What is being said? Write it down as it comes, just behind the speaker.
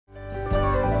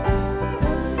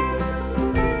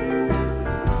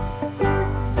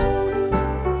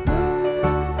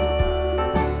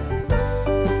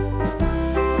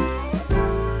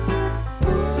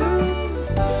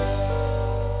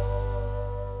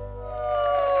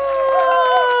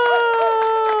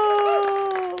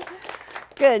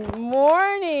Good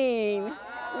morning.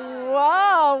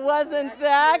 Wow, wasn't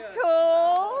that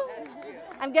cool?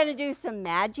 I'm going to do some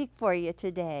magic for you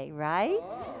today,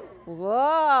 right?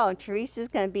 Whoa, Teresa's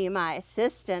going to be my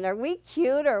assistant. Are we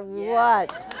cute or what?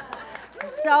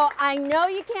 So I know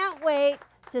you can't wait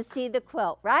to see the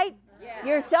quilt, right? Yeah.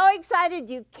 You're so excited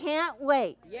you can't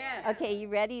wait. Yes. Okay, you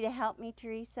ready to help me,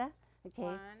 Teresa? Okay,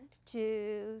 1,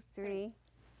 2, 3.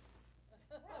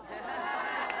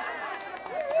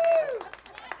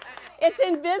 It's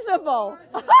invisible.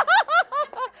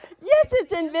 Yes,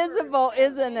 it's invisible,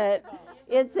 isn't it?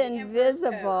 It's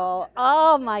invisible.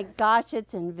 Oh my gosh,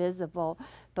 it's invisible.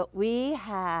 But we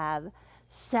have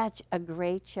such a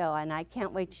great show, and I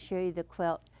can't wait to show you the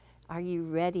quilt. Are you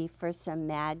ready for some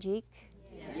magic?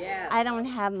 Yes. I don't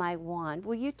have my wand.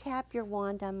 Will you tap your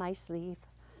wand on my sleeve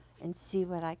and see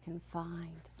what I can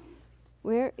find?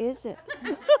 Where is it?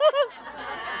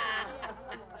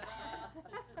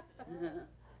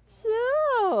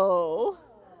 So,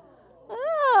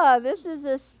 this is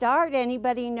a start.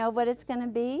 Anybody know what it's going to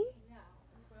be?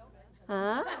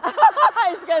 Huh?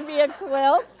 It's going to be a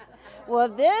quilt. Well,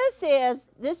 this is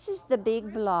the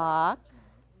big block.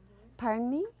 Pardon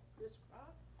me?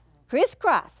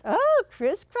 Crisscross. Oh,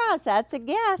 crisscross. That's a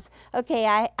guess. Okay,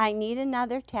 I need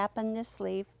another tap on this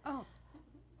sleeve. Oh.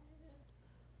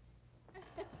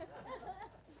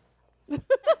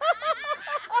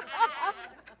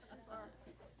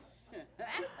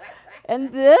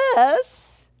 And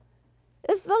this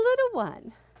is the little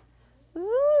one.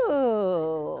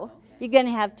 Ooh. You're going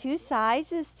to have 2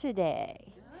 sizes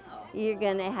today. You're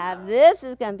going to have, this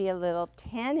is going to be a little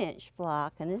 10-inch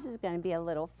block, and this is going to be a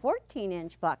little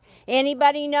 14-inch block.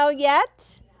 Anybody know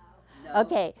yet? No.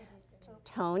 Okay.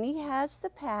 Tony has the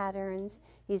patterns.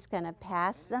 He's going to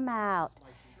pass them out.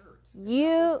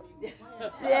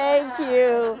 Thank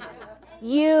you.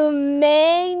 You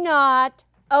may not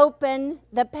open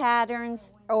the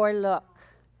patterns or look.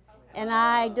 And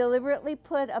I deliberately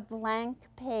put a blank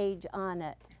page on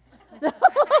it.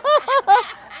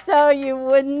 So you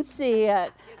wouldn't see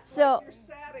it. So Your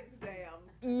SAT exam.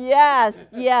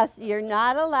 yes, you're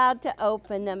not allowed to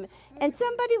open them. And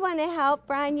somebody want to help?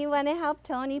 Brian, you want to help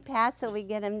Tony pass so we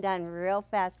get him done real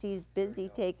fast? He's busy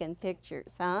taking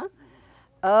pictures, huh?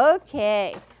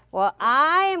 Okay. Well,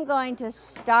 I am going to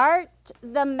start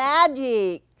the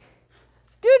magic.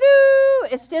 Doo-doo!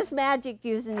 It's just magic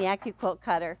using the Accuquilt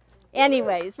cutter.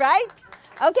 Anyways, right?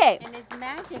 Okay. And it's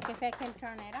magic if I can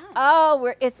turn it on.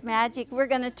 Oh, it's magic. We're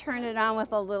going to turn it on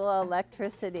with a little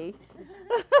electricity.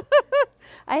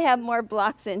 I have more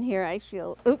blocks in here, I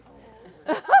feel. Oop.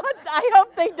 I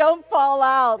hope they don't fall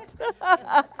out.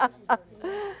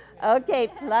 Okay,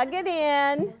 plug it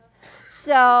in.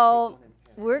 So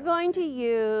we're going to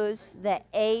use the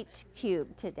 8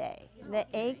 cube today. The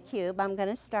 8 cube, I'm going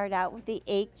to start out with the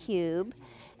 8 cube,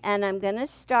 and I'm going to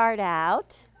start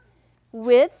out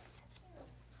with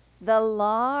the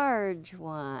large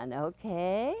one,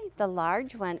 okay? The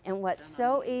large one. And what's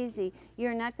so easy,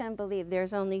 you're not going to believe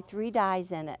there's only 3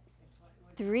 dies in it.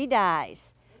 3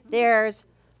 dies. There's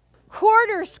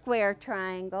quarter square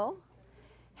triangle,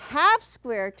 half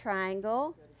square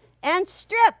triangle, and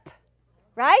strip,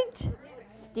 right?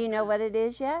 Do you know what it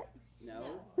is yet?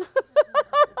 No.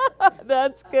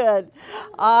 That's good.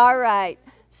 All right.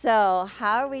 So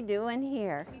how are we doing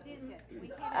here? We did good.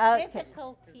 We had a Okay.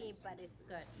 difficulty, but it's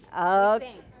good.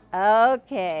 Okay.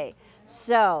 Okay.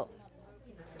 So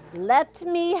let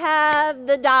me have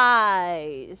the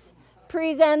dies.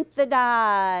 Present the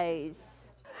dies.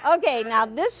 Okay, now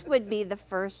this would be the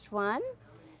first one.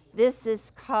 This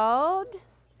is called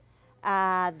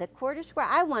the quarter square.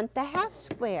 I want the half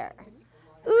square.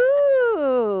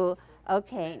 Ooh.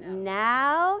 Okay,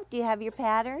 now, do you have your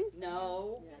pattern?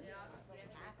 No.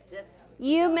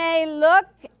 You may look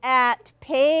at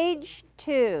page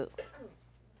 2,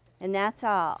 and that's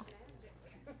all.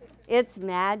 It's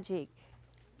magic.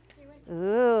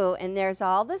 Ooh, and there's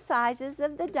all the sizes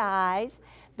of the dies.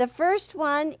 The first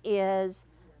one is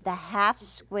the half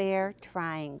square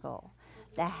triangle.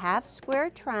 The half square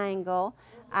triangle,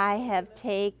 I have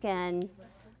taken,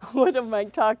 what am I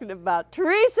talking about?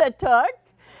 Teresa took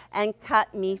and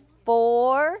cut me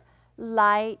 4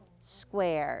 light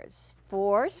squares.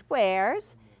 4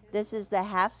 squares. This is the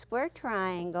half square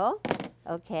triangle.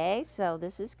 Okay, so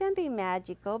this is going to be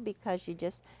magical because you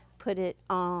just put it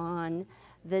on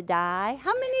the die.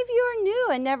 How many of you are new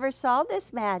and never saw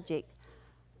this magic?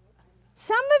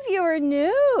 Some of you are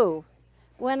new.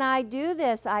 When I do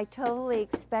this, I totally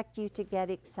expect you to get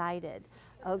excited.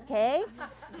 Okay?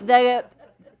 The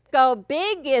go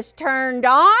big is turned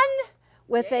on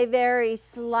with a very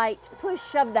slight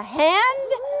push of the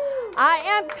hand. I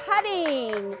am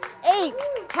cutting 8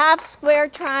 half square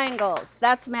triangles.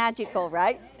 That's magical,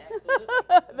 right?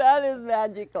 That is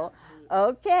magical.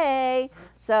 Okay,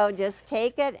 so just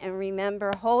take it and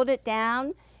remember, hold it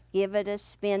down, give it a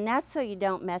spin. That's so you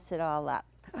don't mess it all up.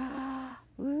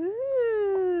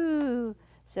 Woo!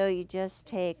 So you just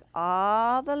take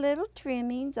all the little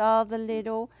trimmings, all the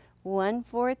little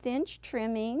 1/4 inch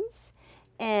trimmings,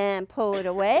 and pull it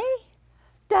away.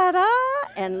 Ta-da!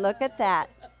 And look at that.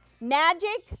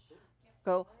 Magic.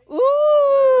 Go, ooh!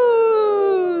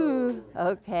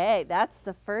 Okay, that's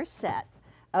the first set.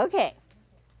 Okay,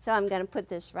 so I'm going to put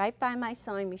this right by my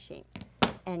sewing machine.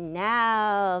 And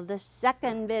now the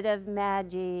second bit of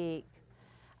magic.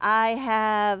 I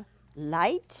have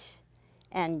light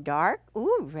and dark.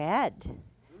 Ooh, red.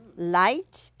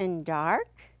 Light and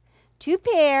dark. 2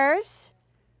 pairs,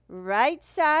 right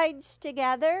sides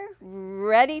together,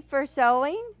 ready for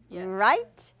sewing, Yes.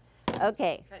 right?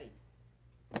 Okay. Cutting.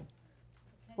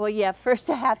 Well, yeah, first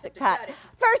I have to cut. cut it.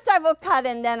 First I will cut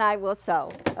and then I will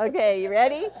sew. Okay, you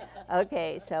ready?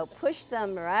 Okay, so push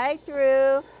them right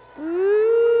through. Ooh.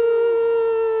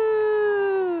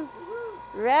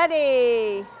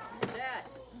 Ready,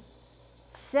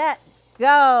 set,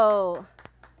 go.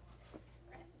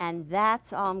 And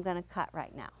that's all I'm going to cut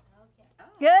right now.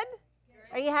 Good?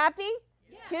 Are you happy?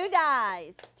 Yeah. 2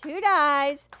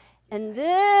 dies. And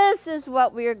this is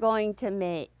what we're going to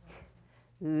make.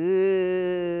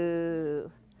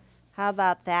 Ooh, how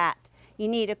about that? You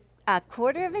need a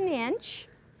 1/4 inch,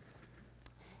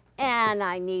 and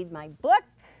I need my book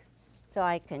so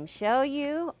I can show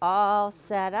you all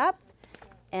set up.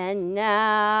 And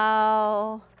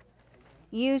now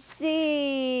you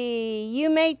see, you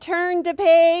may turn to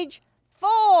page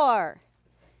 4.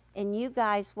 And you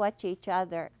guys watch each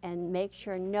other and make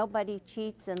sure nobody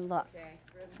cheats and looks.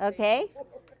 Okay?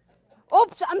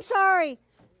 Oops, I'm sorry.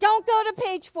 Don't go to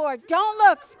page 4. Don't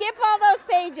look. Skip all those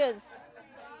pages.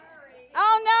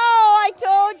 Oh no, I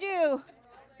told you.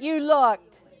 You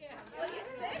looked. Well, you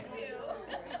said to.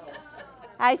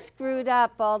 I screwed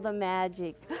up all the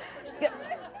magic.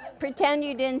 Pretend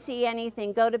you didn't see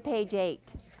anything. Go to page 8.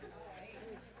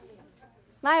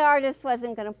 My artist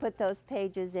wasn't going to put those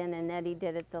pages in, and Eddie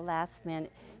did it the last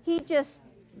minute. He just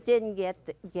didn't get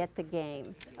the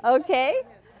game. Okay?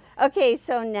 Okay,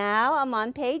 so now I'm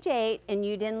on page 8, and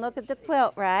you didn't look at the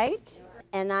quilt, right?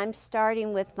 And I'm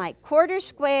starting with my 1/4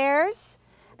 squares,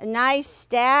 a nice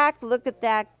stack. Look at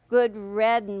that good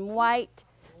red and white.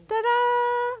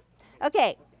 Ta-da!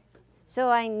 Okay, so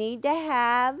I need to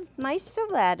have my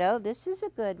stiletto. This is a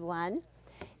good one.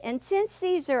 And since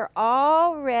these are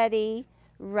already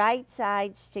right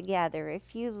sides together,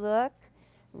 if you look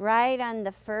right on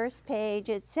the first page,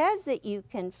 it says that you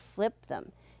can flip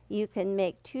them. You can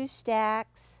make 2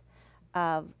 stacks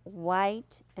of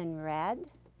white and red,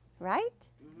 right?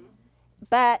 Mm-hmm.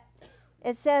 But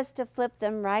it says to flip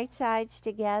them right sides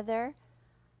together.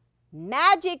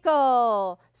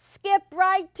 Magical! Skip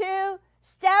right to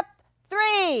step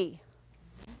 3.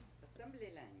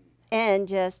 Assembly line. And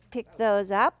just pick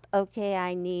those up. Okay,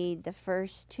 I need the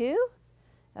first 2.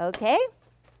 Okay,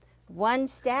 1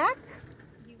 stack.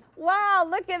 Wow,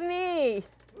 look at me.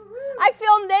 I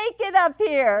feel naked up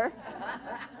here.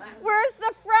 Where's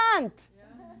the front?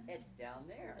 It's down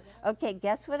there. Okay,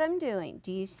 guess what I'm doing?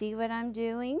 Do you see what I'm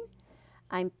doing?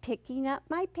 I'm picking up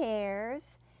my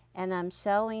pairs and I'm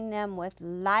sewing them with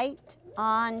light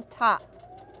on top,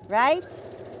 right?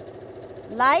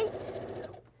 Light,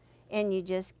 and you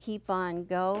just keep on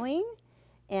going,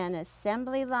 and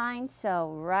assembly line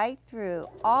sew right through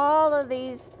all of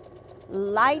these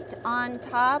light on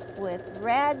top with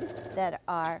red that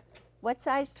are, what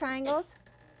size triangles?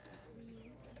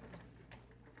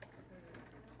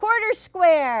 1/4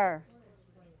 square.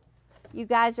 You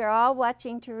guys are all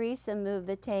watching Teresa move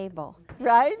the table,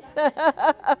 right?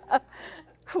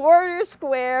 1/4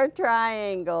 square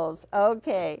triangles.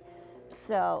 Okay,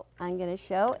 so I'm going to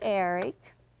show Eric.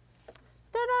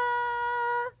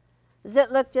 Ta-da! Does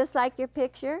it look just like your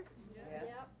picture? Yes.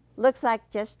 Yep. Looks like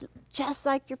just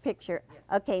like your picture. Yes.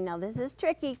 Okay, now this is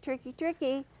tricky, tricky,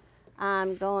 tricky.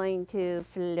 I'm going to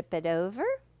flip it over,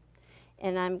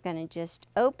 and I'm going to just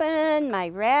open my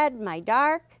red, my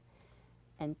dark,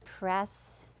 and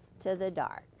press to the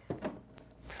dark.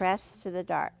 Press to the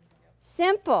dark.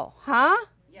 Simple, huh?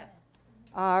 Yes.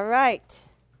 All right.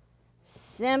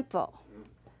 Simple.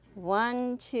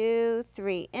 1, 2,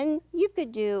 3. And you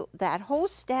could do that whole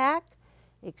stack,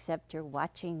 except you're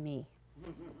watching me.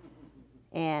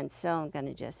 And so I'm going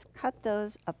to just cut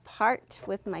those apart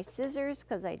with my scissors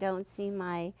because I don't see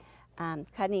my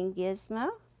cutting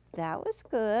gizmo. That was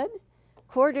good.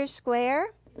 1/4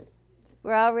 square.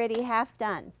 We're already half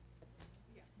done.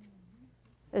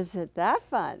 Isn't that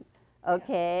fun?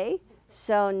 Okay,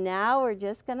 so now we're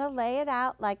just going to lay it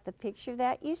out like the picture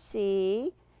that you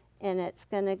see. And it's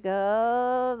going to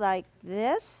go like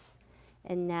this.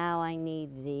 And now I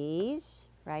need these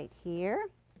right here.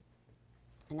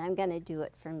 And I'm going to do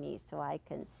it for me so I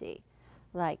can see.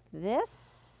 Like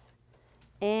this.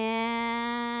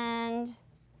 And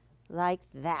like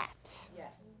that.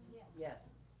 Yes. Yes.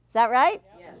 Is that right?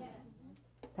 Yes.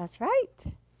 That's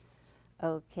right.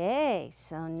 Okay,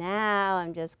 so now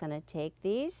I'm just going to take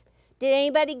these. Did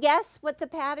anybody guess what the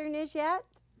pattern is yet?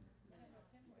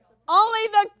 Only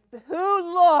the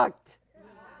who looked.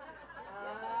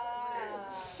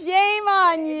 Shame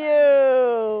on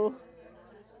you.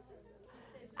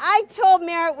 I told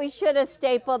Merritt we should have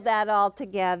stapled that all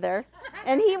together,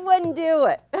 and he wouldn't do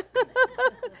it.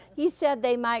 He said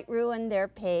they might ruin their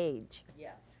page.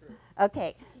 Yeah, true.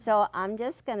 Okay, so I'm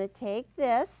just going to take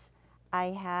this.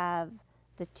 I have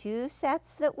the 2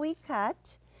 sets that we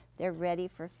cut. They're ready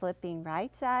for flipping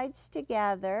right sides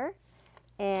together.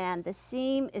 And the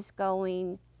seam is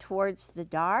going towards the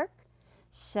dark.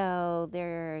 So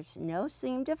there's no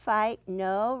seam to fight,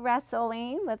 no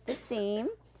wrestling with the seam.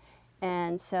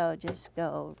 And so just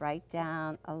go right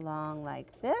down along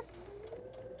like this.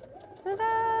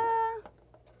 Ta-da!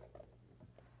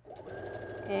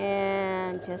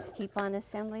 And just keep on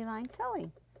assembly line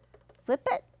sewing. Flip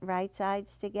it, right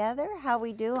sides together. How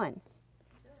we doing?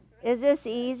 Is this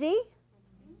easy?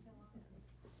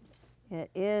 It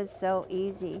is so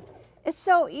easy. It's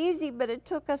so easy, but it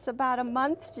took us about a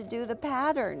month to do the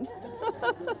pattern.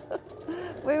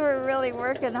 We were really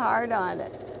working hard on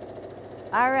it.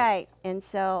 All right, and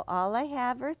so all I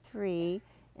have are 3,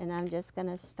 and I'm just going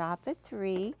to stop at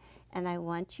 3, and I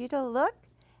want you to look.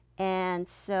 And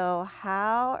so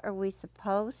how are we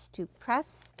supposed to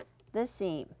press the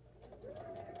seam?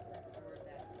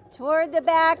 Toward the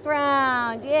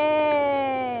background,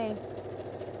 yay!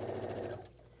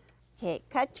 Okay,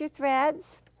 cut your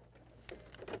threads.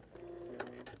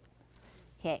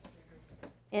 Okay,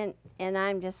 and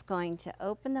I'm just going to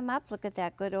open them up. Look at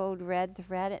that good old red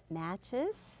thread, it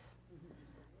matches.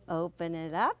 Open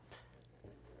it up.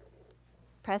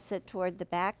 Press it toward the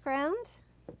background.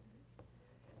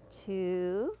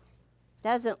 2.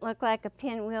 Doesn't look like a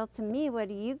pinwheel to me. What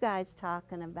are you guys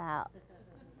talking about?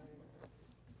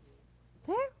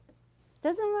 There.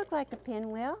 Doesn't look like a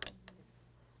pinwheel.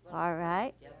 All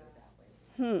right.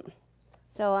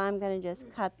 So I'm going to just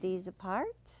cut these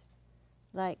apart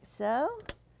like so.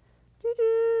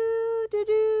 Do-do,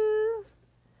 do-do,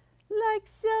 like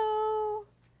so.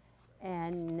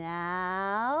 And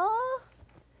now,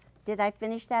 did I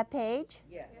finish that page?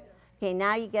 Yes. Okay,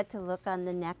 now you get to look on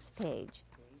the next page.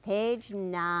 Page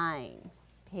 9.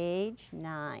 Page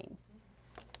 9.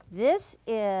 This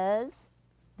is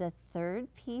the 3rd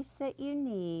piece that you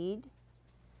need.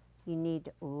 You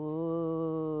need,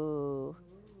 ooh,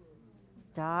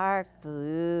 dark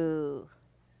blue.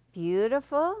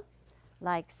 Beautiful,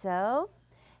 like so.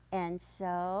 And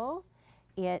so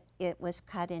it was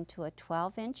cut into a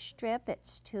 12-inch strip.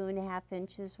 It's 2.5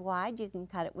 inches wide. You can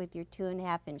cut it with your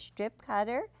 2.5-inch strip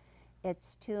cutter.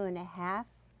 It's 2.5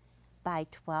 by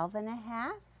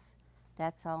 12.5.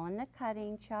 That's all in the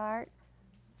cutting chart.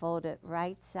 Fold it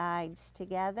right sides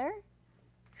together,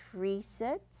 crease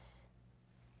it,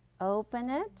 open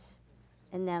it,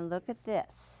 and then look at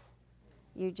this.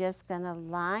 You're just going to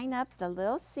line up the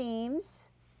little seams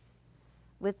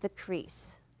with the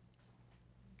crease.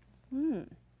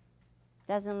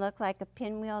 Doesn't look like a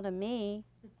pinwheel to me,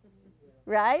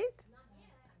 right?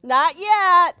 Not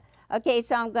yet. Okay,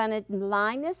 so I'm going to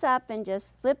line this up and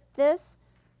just flip this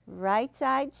right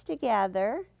sides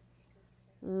together.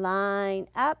 Line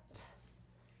up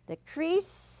the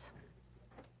crease.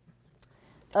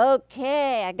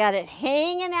 Okay, I got it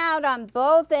hanging out on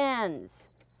both ends.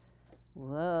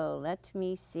 Whoa, let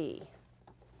me see.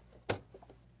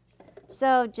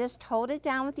 So just hold it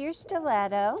down with your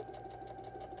stiletto.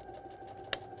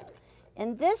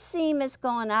 And this seam is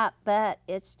going up, but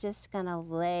it's just going to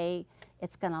lay,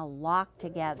 it's going to lock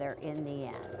together in the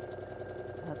end.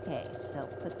 Okay, so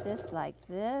put this like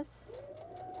this.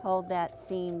 Hold that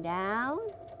seam down.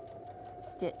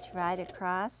 Stitch right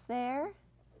across there.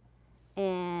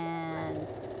 And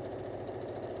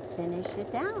finish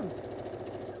it down.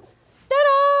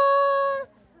 Ta-da!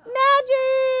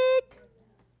 Magic!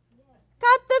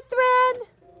 Cut the thread.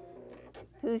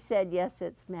 Who said yes,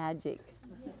 it's magic?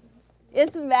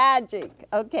 It's magic.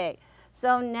 Okay,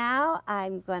 so now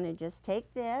I'm going to just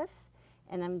take this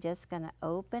and I'm just going to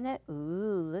open it.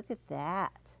 Ooh, look at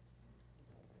that.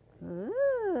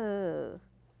 Ooh,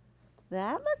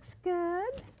 that looks good.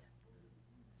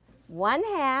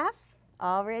 1/2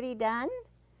 already done.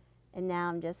 And now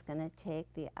I'm just going to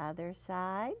take the other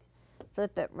side,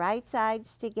 flip it right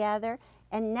sides together.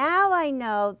 And now I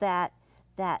know that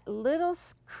that little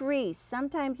crease,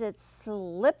 sometimes it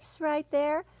slips right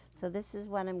there. So this is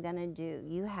what I'm going to do.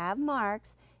 You have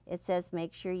marks. It says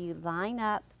make sure you line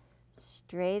up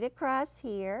straight across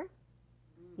here.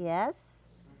 Yes.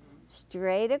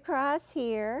 Straight across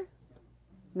here.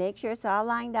 Make sure it's all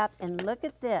lined up. And look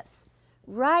at this.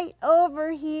 Right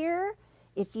over here,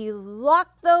 if you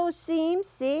lock those seams,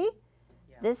 see?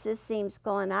 Yeah. This is seams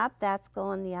going up, that's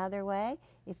going the other way.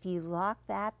 If you lock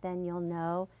that, then you'll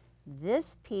know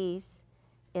this piece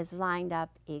is lined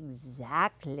up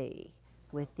exactly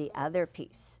with the other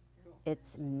piece.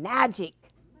 It's magic.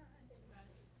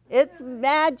 It's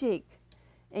magic.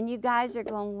 And you guys are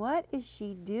going, what is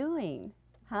she doing?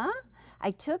 Huh?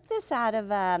 I took this out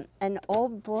of an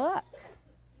old book.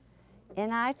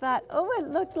 And I thought, oh, it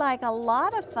looked like a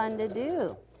lot of fun to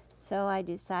do. So I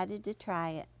decided to try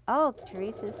it. Oh,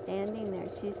 Teresa's standing there.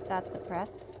 She's got the press.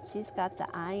 She's got the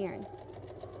iron.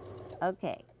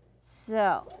 Okay,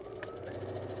 so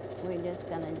we're just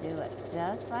going to do it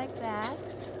just like that.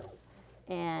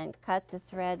 And cut the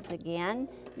threads again.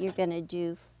 You're going to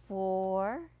do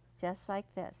 4, just like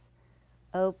this.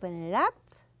 Open it up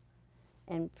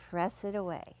and press it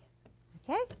away.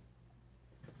 Okay?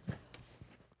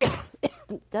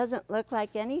 Doesn't look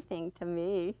like anything to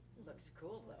me. Looks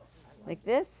cool though. Like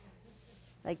this?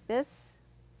 Like this?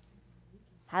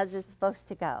 How's it supposed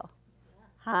to go?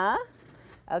 Huh?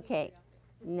 Okay.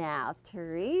 Now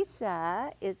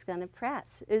Teresa is going to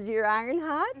press. Is your iron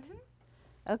hot?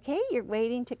 Mm-hmm. Okay, you're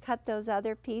waiting to cut those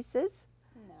other pieces?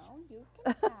 No, you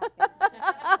can cut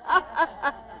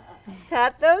it.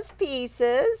 Cut those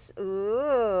pieces.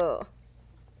 Ooh.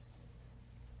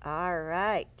 All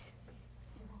right.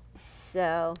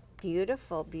 So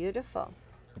beautiful, beautiful.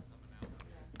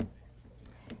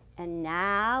 And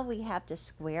now we have to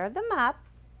square them up.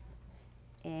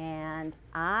 And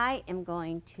I am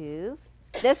going to,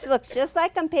 this looks just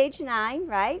like on page 9,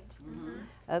 right? Mm-hmm.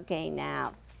 Okay,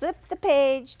 now flip the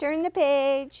page, turn the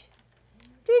page.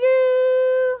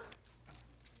 Doo-doo.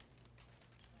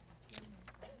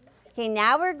 Okay,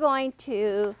 now we're going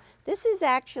to, this is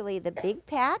actually the big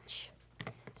patch.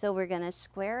 So we're going to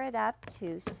square it up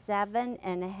to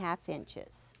 7.5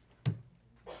 inches.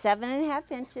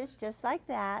 7.5 inches, just like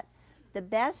that. The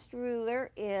best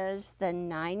ruler is the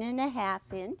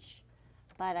 9.5 inch,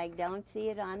 but I don't see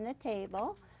it on the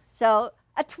table. So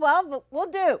a 12 will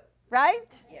do,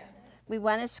 right? Yeah. We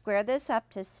want to square this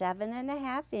up to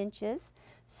 7.5 inches.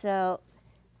 So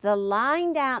the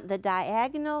line down, the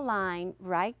diagonal line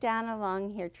right down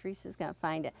along here, Teresa's going to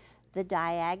find it. The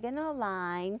diagonal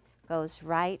line goes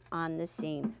right on the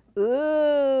seam.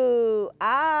 Ooh,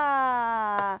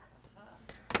 ah,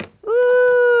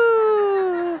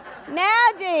 ooh,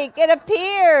 magic, it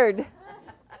appeared.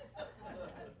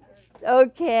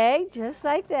 Okay, just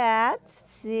like that,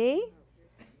 see?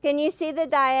 Can you see the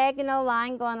diagonal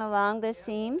line going along the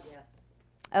seams?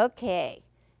 Okay,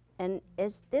 and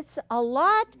it's a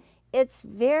lot, it's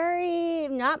very,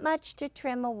 not much to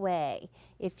trim away.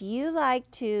 If you like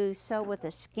to sew with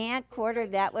a scant quarter,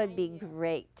 that would be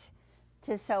great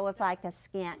to sew with like a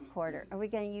scant quarter. Are we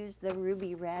going to use the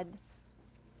ruby red?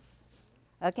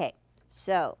 Okay,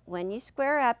 so when you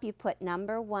square up, you put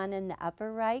number 1 in the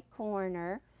upper right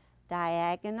corner,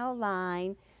 diagonal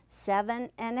line,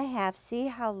 7.5. See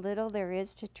how little there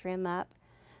is to trim up?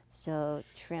 So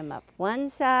trim up one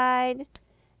side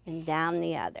and down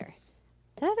the other.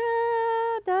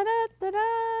 Ta-da, da-da,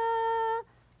 da-da.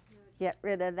 Get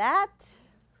rid of that.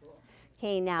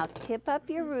 Okay, now tip up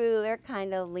your ruler,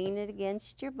 kind of lean it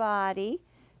against your body.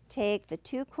 Take the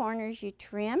 2 corners you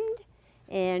trimmed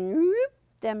and whoop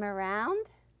them around.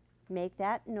 Make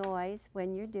that noise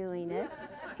when you're doing it.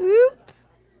 Whoop.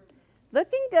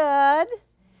 Looking good.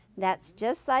 That's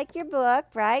just like your book,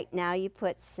 right? Now you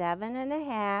put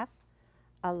 7.5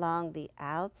 along the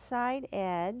outside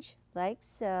edge, like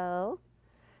so.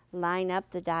 Line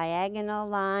up the diagonal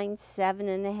line,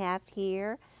 7.5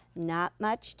 here. Not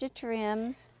much to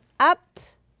trim. Up,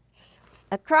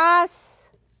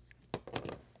 across.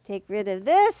 Take rid of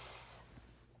this.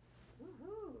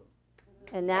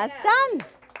 And that's done.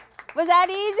 Was that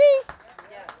easy?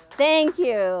 Yeah. Thank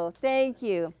you, thank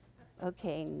you.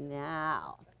 Okay,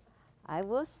 now I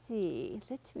will see.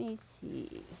 Let me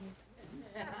see.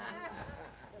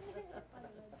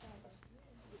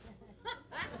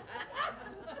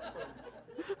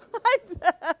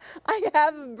 I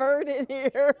have a bird in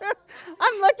here.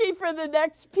 I'm looking for the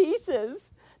next pieces.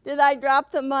 Did I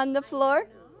drop them on the floor?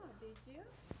 No, did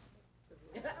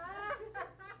you?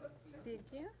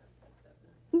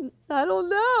 I don't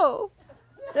know.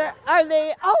 Are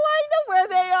they? Oh, I know where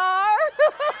they are.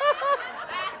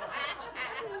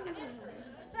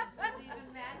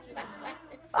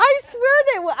 I swear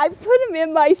they were. I put them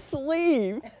in my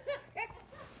sleeve. And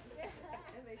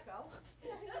they fell.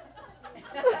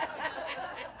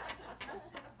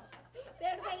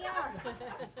 There they are.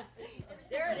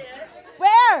 There it is.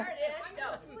 Where? There it is. No.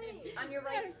 On your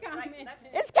right, right left.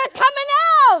 It's coming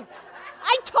out.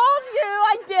 I told you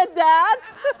I did that.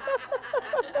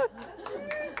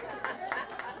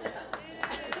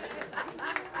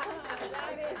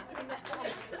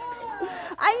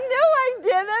 I knew I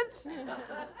didn't.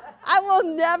 I will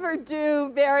never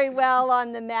do very well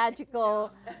on the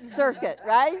magical circuit,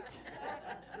 right?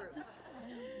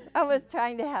 I was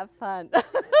trying to have fun.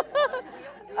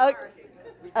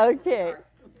 Okay.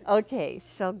 Okay,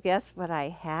 so guess what I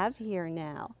have here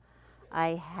now?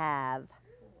 I have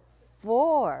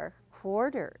 4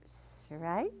 quarters,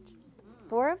 right?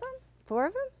 4 of them? 4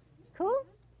 of them? Cool?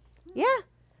 Yeah,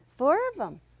 4 of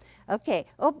them. Okay.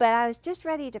 Oh, but I was just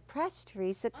ready to press,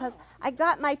 Teresa, because I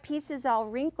got my pieces all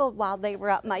wrinkled while they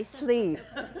were up my sleeve.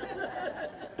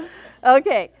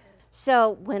 Okay.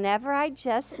 So whenever I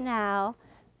just now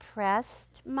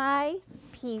pressed my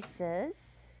pieces,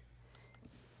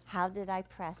 how did I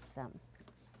press them?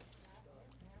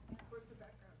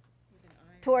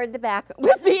 Toward the back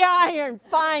with the iron.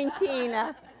 Fine,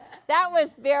 Tina. That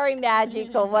was very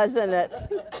magical, wasn't it?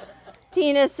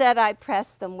 Tina said I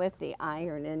pressed them with the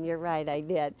iron, and you're right, I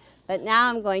did. But now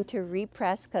I'm going to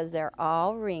repress because they're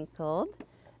all wrinkled.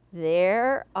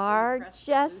 There are Press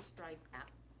the just... blue stripe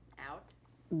out.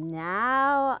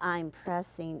 Now I'm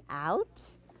pressing out.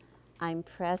 I'm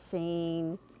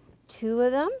pressing 2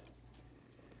 of them.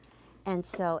 And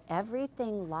so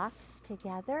everything locks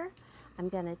together. I'm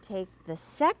going to take the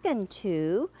second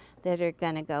 2 that are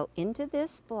going to go into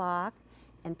this block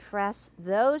and press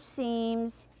those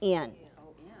seams in.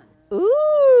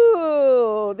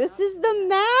 Ooh, this is the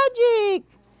magic.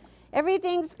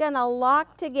 Everything's going to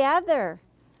lock together.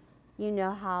 You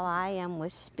know how I am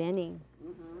with spinning.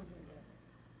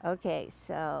 Okay,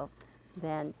 so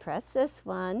then press this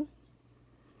one.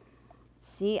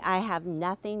 See, I have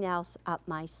nothing else up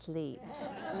my sleeve.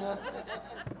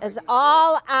 It's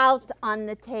all out on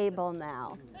the table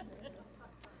now.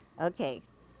 Okay,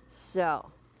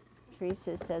 so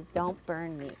Teresa says, don't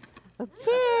burn me.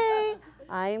 Okay,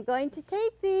 I am going to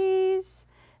take these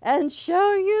and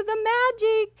show you the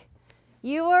magic.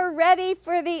 You are ready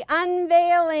for the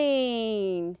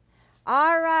unveiling.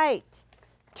 All right,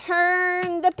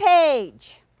 turn the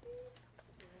page.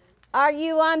 Are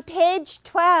you on page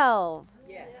 12?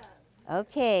 Yes.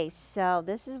 Okay, so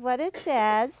this is what it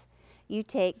says. You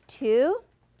take 2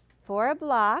 for a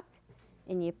block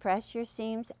and you press your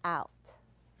seams out.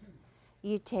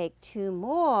 You take 2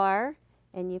 more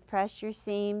and you press your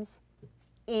seams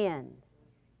in.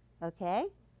 Okay?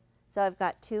 So I've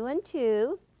got 2 and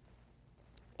 2.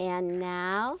 And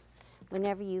now,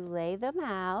 whenever you lay them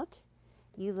out,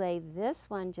 you lay this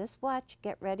one, just watch,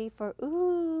 get ready for,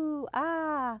 ooh,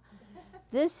 ah.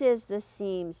 This is the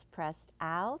seams pressed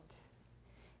out,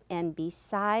 and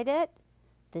beside it,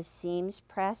 the seams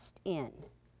pressed in.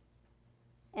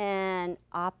 And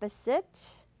opposite,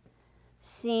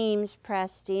 seams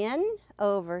pressed in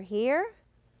over here.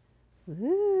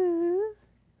 Ooh.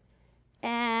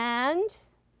 And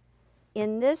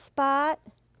in this spot,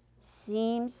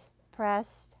 seams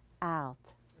pressed out.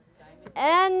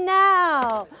 And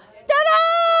now,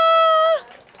 ta-da!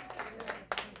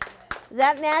 Is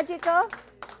that magical?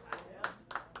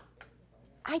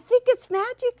 I think it's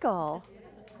magical.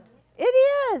 It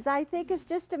is. I think it's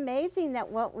just amazing that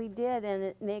what we did, and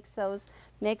it makes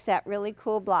that really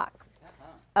cool block.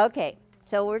 Okay,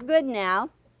 so we're good now.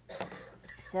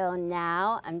 So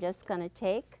now I'm just going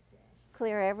to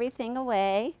clear everything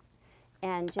away,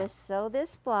 and just sew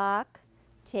this block.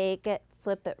 Take it,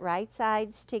 flip it right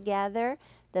sides together.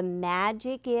 The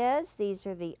magic is, these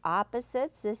are the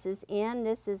opposites. This is in,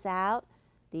 this is out.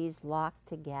 These lock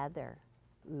together.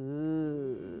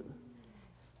 Ooh.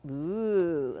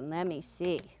 Ooh, and let me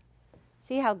see.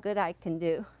 See how good I can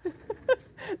do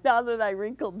now that I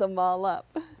wrinkled them all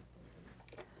up.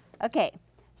 Okay,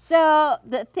 so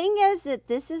the thing is that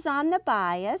this is on the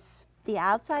bias. The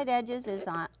outside edges is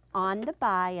on the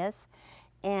bias,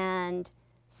 and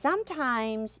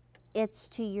sometimes it's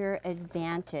to your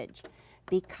advantage.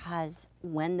 Because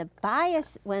when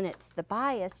it's the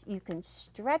bias, you can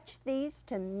stretch these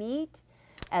to meet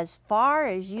as far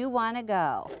as you want to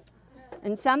go.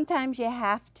 And sometimes you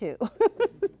have to.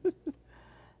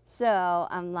 So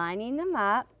I'm lining them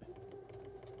up.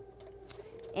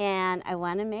 And I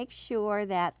want to make sure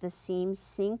that the seams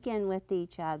sink in with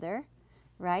each other.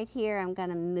 Right here, I'm going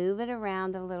to move it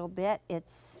around a little bit.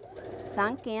 It's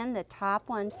sunk in, the top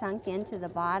one sunk into the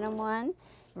bottom one.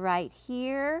 Right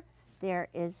here, there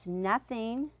is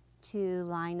nothing to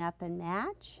line up and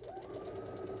match.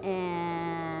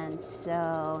 And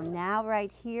so now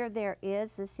right here there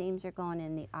is, the seams are going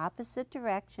in the opposite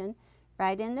direction,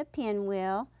 right in the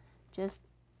pinwheel. Just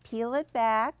peel it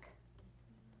back,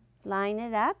 line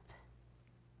it up,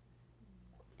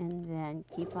 and then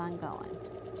keep on going.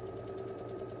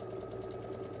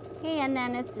 Okay, and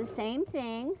then it's the same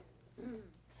thing,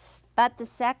 but the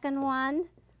second one,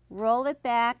 roll it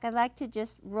back. I like to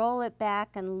just roll it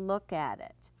back and look at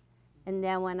it. And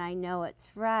then when I know it's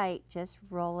right, just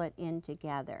roll it in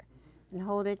together and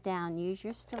hold it down. Use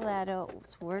your stiletto,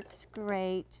 it works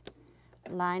great.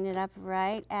 Line it up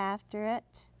right after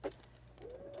it.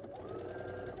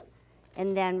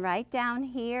 And then right down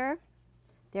here,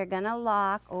 they're gonna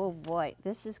lock. Oh boy,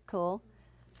 this is cool.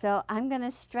 So I'm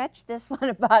gonna stretch this one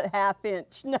about a ½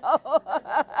 inch, no.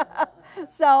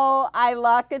 So I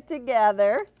lock it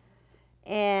together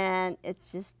and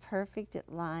it's just perfect. It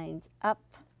lines up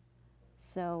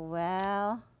so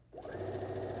well.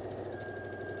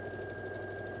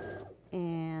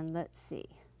 And let's see,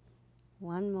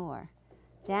 one more.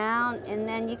 Down, and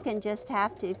then you can just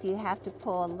have to, if you have to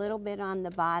pull a little bit on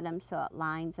the bottom so it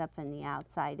lines up in the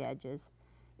outside edges.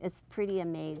 It's pretty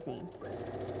amazing.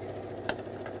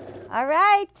 All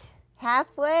right,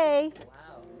 halfway.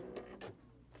 Wow.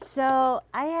 So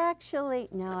I actually,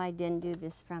 no, I didn't do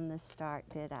this from the start,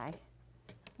 did I?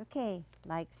 Okay,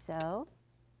 like so.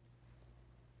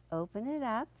 Open it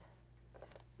up.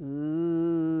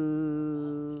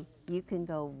 Ooh, you can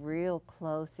go real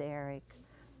close, Eric.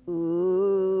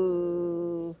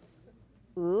 Ooh,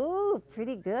 ooh,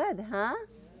 pretty good, huh?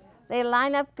 They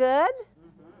line up good?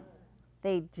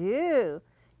 They do.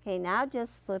 Okay, now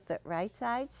just flip it right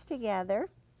sides together.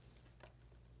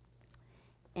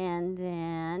 And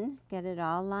then get it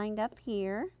all lined up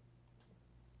here.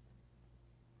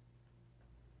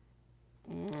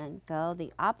 And go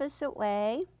the opposite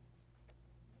way.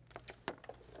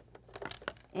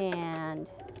 And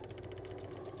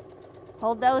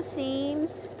hold those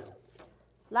seams.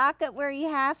 Lock it where you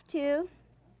have to.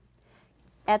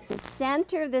 At the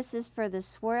center, this is for the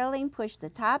swirling. Push the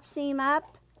top seam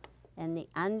up and the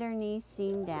underneath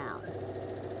seam down.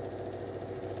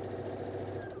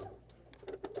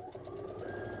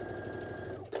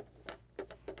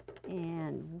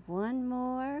 And one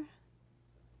more.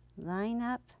 Line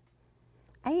up.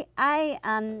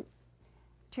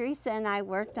 Teresa and I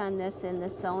worked on this in the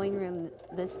sewing room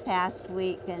this past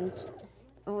week, and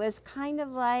it was kind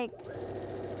of like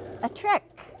a trick.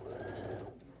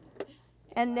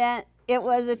 And then it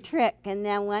was a trick, and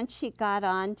then once she got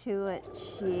onto it,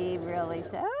 she really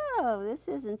said, oh, this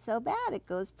isn't so bad. It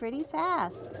goes pretty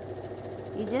fast.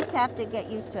 You just have to get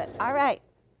used to it. All right,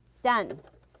 done.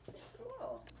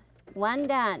 Cool. One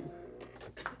done.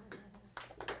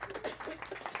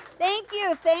 Thank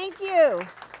you, thank you.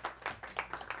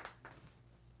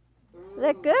 Is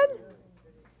that good?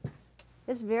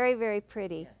 It's very, very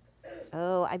pretty.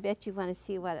 Oh, I bet you want to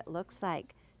see what it looks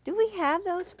like. Do we have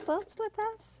those quilts with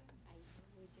us?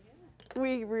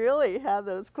 We really have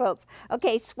those quilts.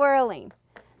 Okay, swirling.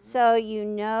 So you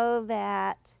know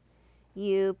that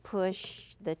you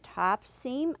push the top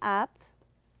seam up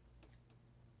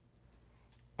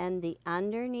and the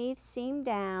underneath seam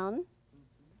down.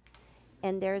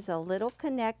 And there's a little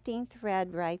connecting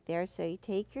thread right there. So you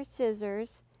take your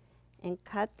scissors and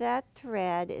cut that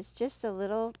thread. It's just a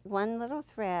little, one little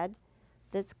thread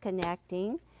that's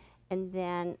connecting. And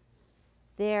then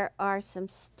there are some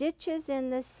stitches in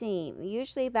the seam,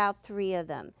 usually about 3 of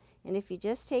them. And if you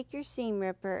just take your seam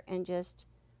ripper and just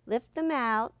lift them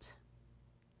out,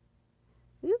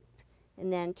 whoop,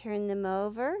 and then turn them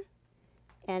over.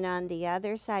 And on the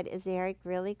other side, is Eric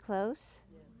really close?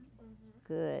 Yeah.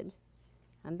 Good.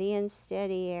 I'm being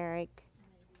steady, Eric.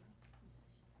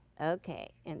 Okay,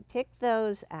 and pick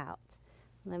those out.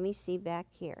 Let me see back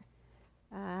here.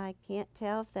 I can't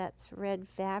tell if that's red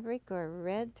fabric or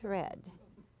red thread.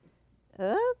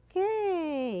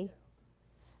 Okay.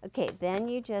 Okay, then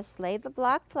you just lay the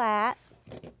block flat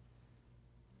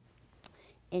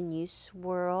and you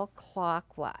swirl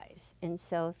clockwise. And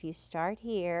so if you start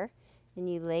here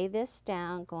and you lay this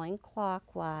down going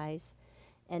clockwise,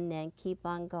 and then keep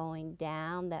on going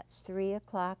down. That's 3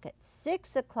 o'clock. At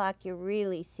 6 o'clock, you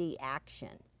really see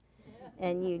action.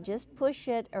 And you just push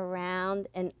it around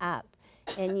and up.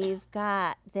 And you've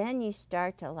got, then you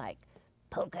start to like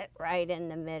poke it right in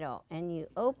the middle. And you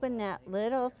open that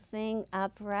little thing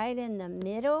up right in the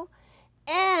middle,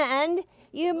 and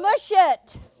you mush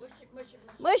it.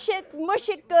 Mush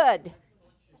it good.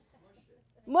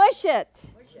 Mush it.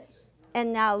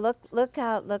 And now look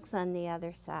how it looks on the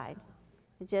other side.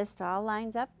 It just all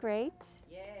lines up great.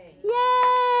 Yay.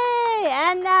 Yay!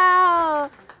 And now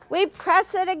we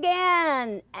press it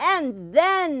again, and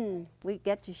then we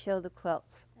get to show the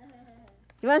quilts.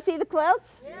 You want to see the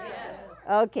quilts? Yes.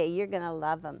 Okay, you're going to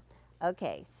love them.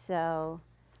 Okay, so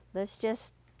let's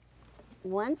just,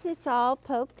 once it's all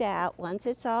poked out, once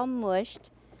it's all mushed,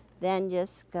 then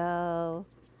just go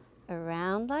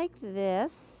around like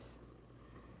this,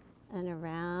 and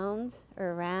around,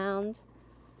 around,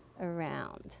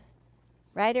 around.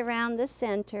 Right around the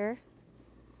center,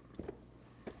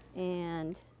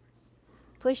 and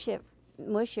push it,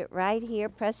 mush it right here,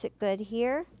 press it good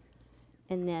here,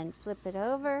 and then flip it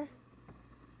over,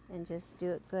 and just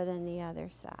do it good on the other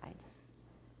side.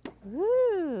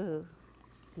 Woo,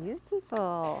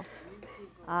 beautiful.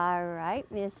 All right,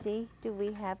 Missy, do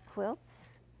we have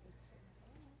quilts?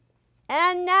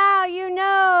 And now you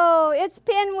know it's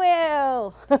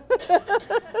Pinwheel.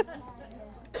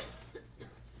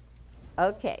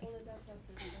 Okay.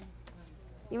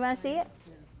 You want to see it?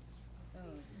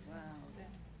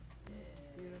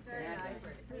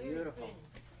 Beautiful.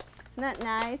 Isn't that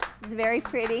nice? It's very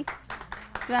pretty.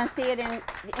 You want to see it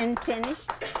in finished?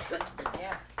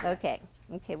 Yes. Okay.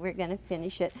 Okay, we're going to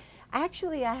finish it.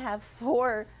 Actually, I have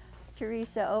 4,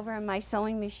 Teresa, over on my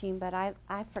sewing machine, but I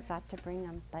forgot to bring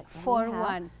them. But For anyhow,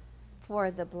 one. For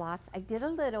the blocks. I did a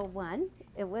little one.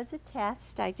 It was a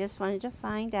test. I just wanted to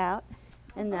find out,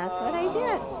 and that's what I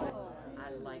did.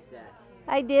 I like that.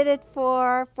 I did it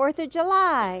for 4th of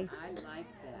July. I like that.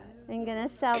 I'm going to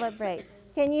celebrate.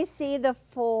 Can you see the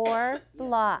 4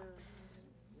 blocks?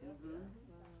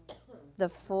 The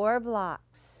 4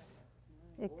 blocks.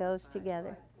 It goes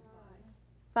together.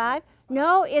 5?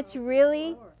 No, it's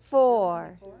really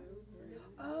 4.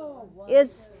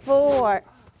 It's 4.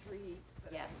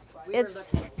 Yes.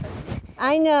 It's,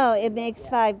 I know it makes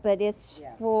 5, but it's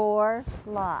 4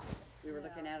 blocks. We were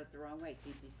looking at it the wrong way.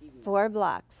 See, deceiving 4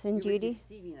 blocks. And You were Judy?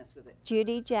 deceiving us with it.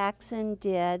 Judy Jackson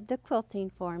did the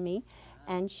quilting for me,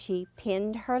 and she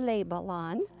pinned her label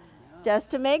on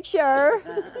just to make sure.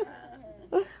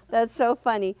 That's so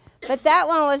funny. But that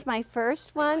one was my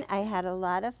first one. I had a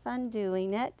lot of fun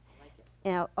doing it.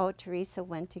 And, oh, Teresa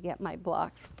went to get my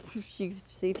blocks. See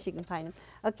if she can find them.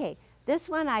 Okay, this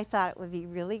one I thought it would be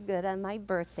really good on my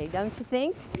birthday, don't you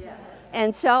think? Yeah.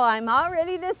 And so I'm all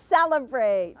ready to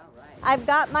celebrate. All right. I've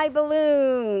got my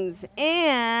balloons,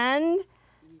 and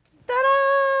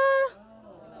ta-da!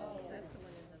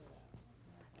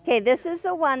 Okay, this is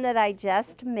the one that I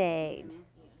just made.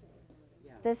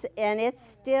 This, and it's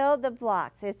still the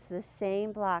blocks. It's the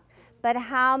same block. But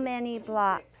how many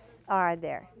blocks are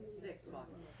there? 6 blocks.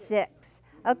 6.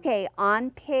 Okay, on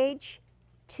page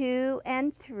 2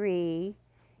 and 3,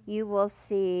 you will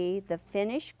see the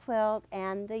finished quilt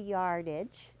and the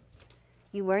yardage.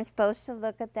 You weren't supposed to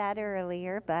look at that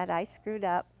earlier, but I screwed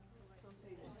up.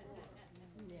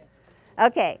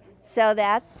 Okay, so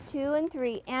that's 2 and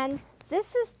 3. And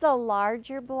this is the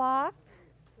larger block.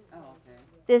 Oh, okay.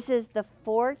 This is the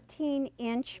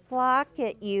 14-inch block.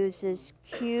 It uses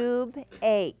cube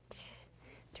 8.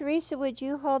 Teresa, would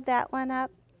you hold that one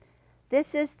up?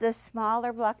 This is the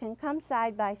smaller block, and come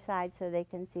side by side so they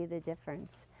can see the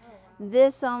difference.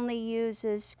 This only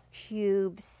uses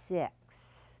cube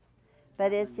 6,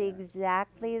 but it's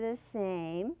exactly the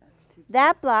same.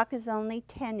 That block is only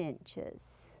 10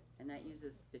 inches. And that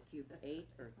uses the cube 8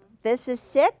 or This is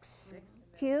 6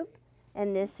 cube,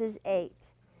 and this is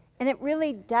 8. And it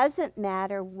really doesn't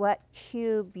matter what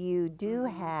cube you do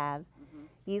have.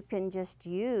 You can just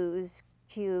use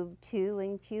cube 2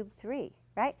 and cube 3,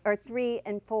 right? Or 3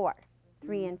 and 4.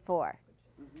 3 and 4.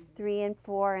 3 and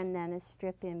 4, and then a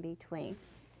strip in between.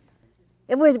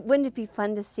 Wouldn't it be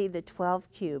fun to see the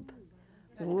 12 cube?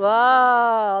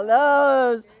 Whoa,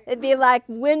 those, it'd be like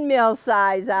windmill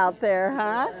size out there,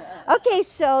 huh? Okay,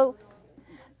 so,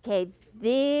 okay,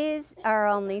 these are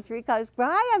only 3 colors.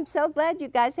 Hi, I'm so glad you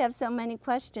guys have so many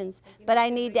questions, but I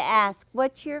need to ask,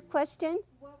 what's your question?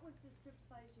 What was the strip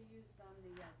size you used on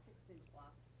the 6-inch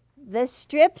block? The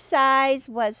strip size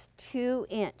was 2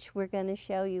 inch. We're going to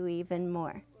show you even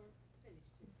more.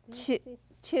 2,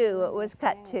 it was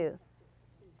cut 2.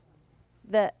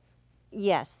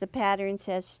 Yes, the pattern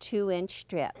says 2-inch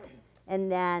strip.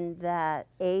 And then the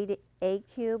 8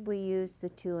 cube, we used the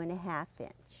 2.5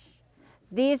 inch.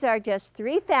 These are just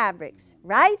 3 fabrics,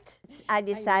 right? I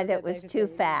decided it was too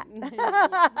fat.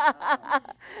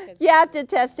 You have to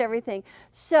test everything.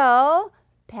 So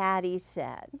Patty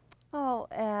said, oh,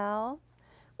 Elle,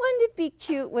 wouldn't it be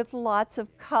cute with lots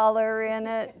of color in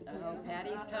it? Oh,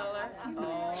 Patty's color.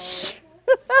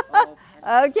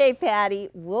 Oh. Okay, Patty,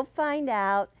 we'll find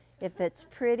out if it's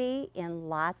pretty in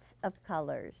lots of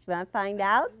colors. You want to find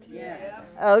out? Yes.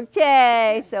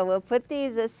 Okay, so we'll put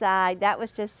these aside. That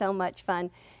was just so much fun.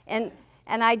 And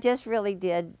I just really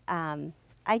did,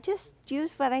 I just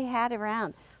used what I had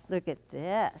around. Look at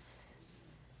this.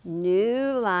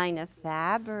 New line of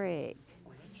fabric.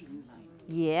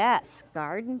 Yes,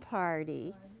 garden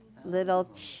party. Little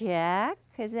check.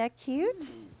 Is that cute?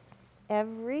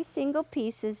 Every single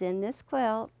piece is in this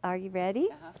quilt. Are you ready?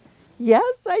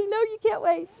 Yes, I know you can't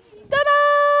wait.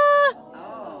 Ta-da!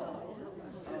 Oh,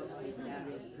 that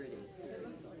is pretty.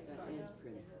 That is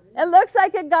pretty. It looks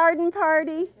like a garden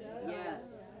party. Yes.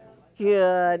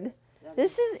 Good.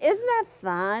 Isn't that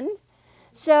fun?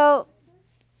 So,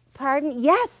 pardon,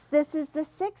 yes, this is the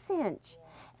 6-inch.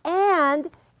 And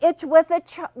it's with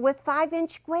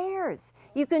 5-inch squares.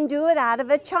 You can do it out of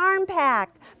a charm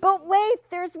pack. But wait,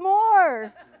 there's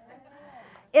more.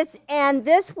 And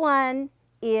this one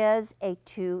is a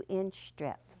 2-inch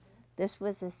strip. This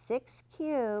was a 6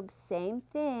 cube, same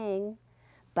thing,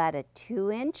 but a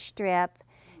 2-inch strip.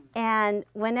 And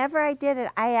whenever I did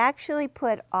it, I actually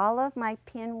put all of my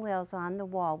pinwheels on the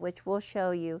wall, which we'll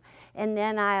show you. And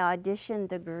then I auditioned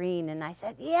the green, and I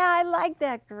said, yeah, I like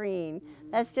that green.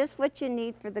 That's just what you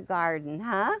need for the garden,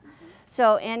 huh?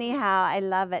 So anyhow, I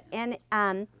love it.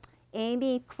 And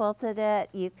Amy quilted it.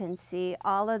 You can see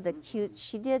all of the cute,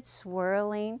 she did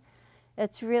swirling.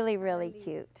 It's really, really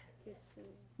cute.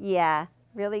 Yeah,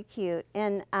 really cute.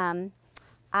 And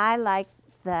I like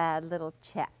the little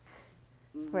check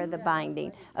for the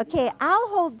binding. Okay, I'll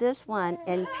hold this one,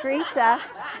 and Teresa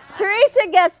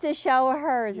gets to show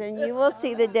hers, and you will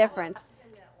see the difference.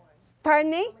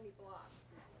 Pardon me?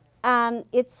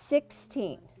 It's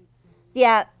 16.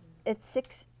 Yeah, it's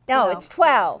 6. No, it's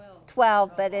 12.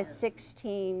 12, but it's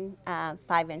 16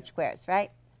 5-inch squares,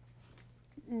 right?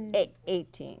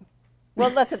 18. We'll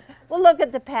look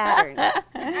at the pattern.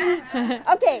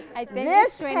 Okay, I think this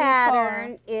it's 24.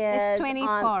 pattern is It's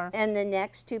 24. and the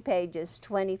next 2 pages,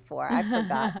 24. I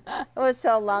forgot. It was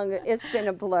so long. It's been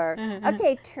a blur.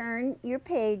 Okay, turn your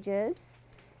pages,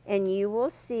 and you will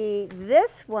see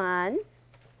this one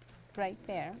Right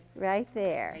there. right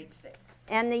there, Page 6.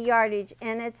 and the yardage.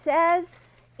 And it says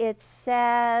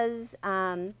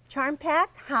charm pack.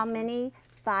 How many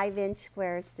 5-inch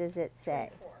squares does it say?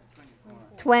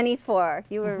 24.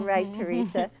 You were right,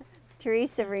 Teresa.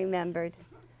 Teresa remembered.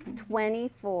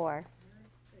 24.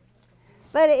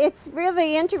 But it's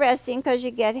really interesting because you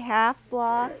get half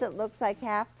blocks. It looks like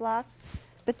half blocks,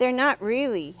 but they're not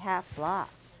really half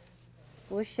blocks.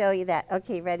 We'll show you that.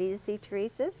 Okay, ready to see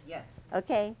Teresa's? Yes.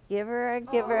 Okay, give her a.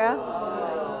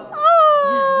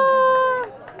 Oh!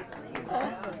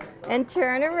 And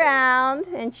turn around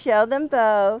and show them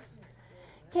both.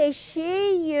 Okay,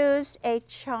 she used a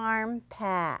charm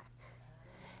pack,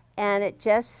 and it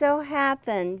just so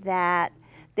happened that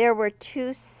there were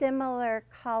 2 similar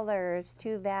colors,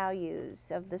 2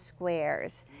 values of the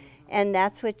squares, and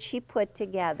that's what she put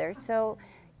together. So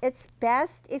it's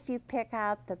best if you pick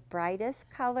out the brightest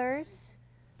colors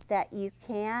that you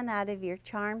can out of your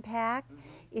charm pack.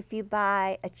 If you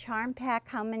buy a charm pack,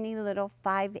 how many little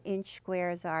 5-inch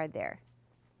squares are there?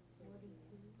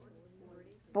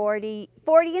 40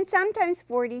 and sometimes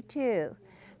 42.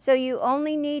 So you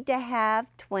only need to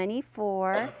have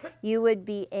 24. You would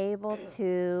be able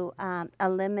to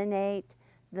eliminate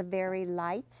the very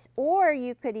lights, or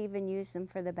you could even use them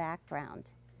for the background.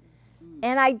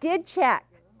 And I did check.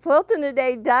 Quiltin'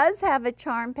 Today does have a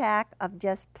charm pack of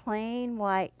just plain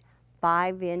white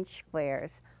 5-inch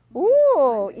squares.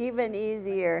 Ooh, even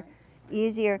easier.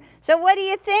 So what do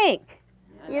you think?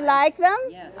 You like them?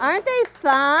 Yes. Aren't they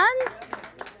fun?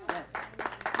 Yes.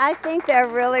 I think they're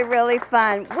really, really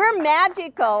fun. We're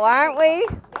magical, aren't we?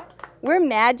 We're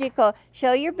magical.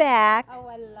 Show your back. Oh,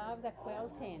 I love the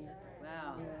quilting.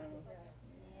 Wow.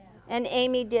 And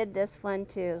Amy did this one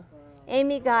too.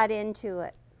 Amy got into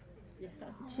it.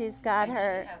 She's got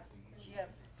her. She has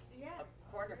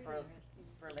a corner for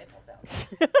labels out.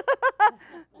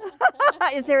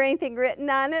 Is there anything written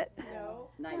on it? No.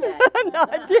 Not yet.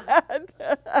 Not yet.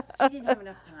 She didn't have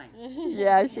enough time.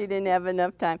 Yeah, she didn't have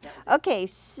enough time. Okay,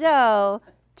 so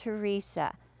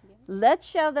Teresa, let's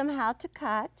show them how to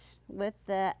cut with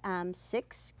the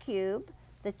 6 cube,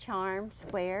 the charm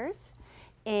squares,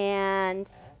 and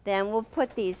then we'll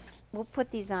put these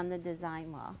on the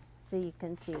design wall. so you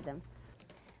can see them.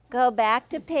 Go back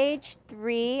to page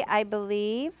 3, I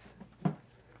believe,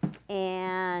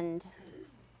 and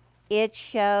it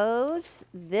shows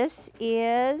this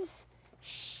is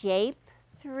shape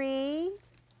 3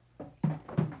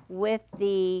 with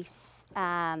the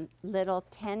little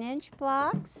 10-inch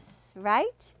blocks,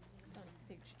 right?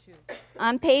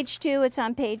 On page 2, it's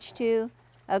on page 2.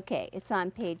 Okay, it's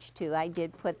on page 2. I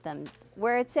did put them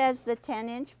where it says the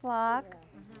 10-inch block.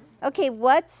 Okay,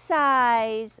 what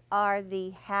size are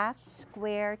the half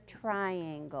square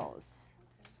triangles?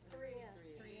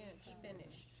 3-inch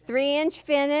finished. 3-inch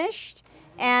finished,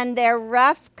 and they're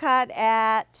rough cut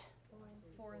at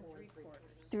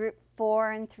 4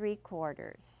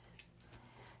 3/4.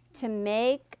 To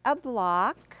make a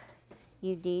block,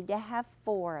 you need to have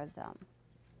 4 of them.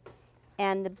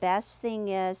 And the best thing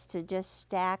is to just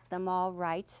stack them all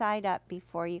right side up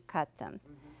before you cut them.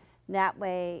 That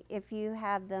way, if you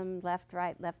have them left,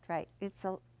 right,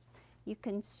 you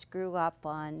can screw up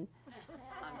on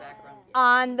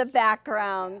the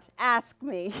background. Ask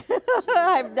me.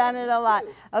 I've done it a lot.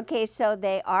 Okay, so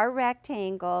they are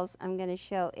rectangles. I'm going to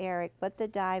show Eric what the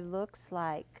die looks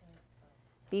like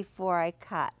before I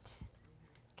cut.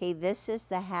 Okay, this is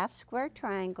the half square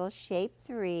triangle, shape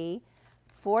 3.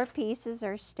 4 pieces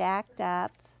are stacked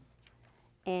up,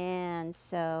 and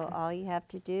so all you have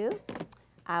to do,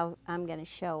 I'm going to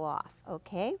show off,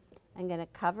 okay? I'm going to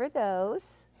cover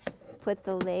those, put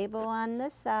the label on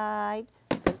the side,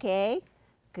 okay?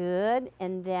 Good,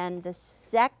 and then the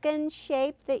second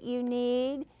shape that you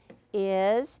need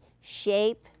is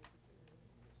shape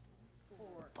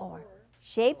 4.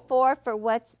 Shape 4 for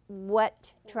what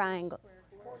triangle?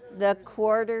 The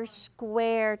quarter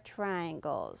square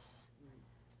triangles.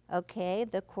 Okay,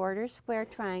 the quarter square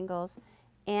triangles.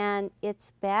 And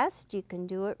it's best, you can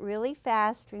do it really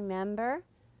fast, remember?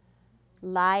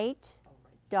 Light,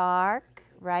 dark,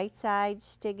 right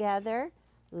sides together.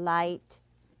 Light,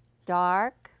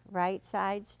 dark, right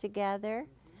sides together.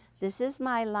 This is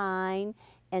my line,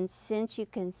 and since you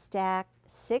can stack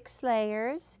 6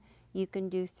 layers, you can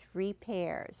do 3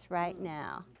 pairs right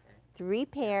now. 3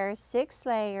 pairs, 6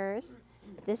 layers.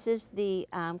 This is the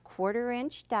 1/4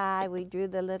 inch die. We drew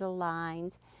the little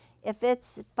lines. If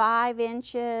it's 5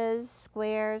 inches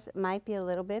squares, it might be a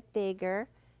little bit bigger.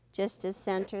 Just to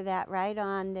center that right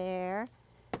on there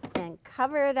and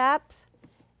cover it up.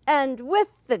 And with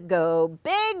the go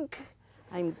big,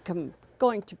 I'm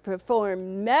going to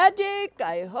perform magic,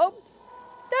 I hope.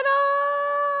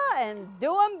 Ta-da! And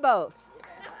do them both.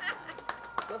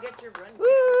 Go get your run.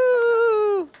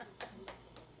 Woo! Is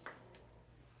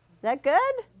that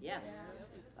good? Yes.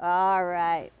 All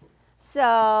right.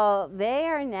 So they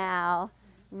are now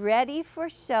ready for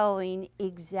sewing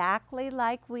exactly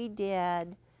like we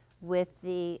did with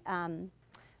the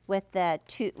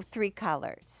 3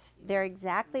 colors. They're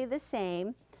exactly the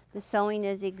same. The sewing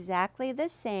is exactly the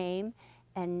same.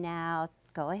 And now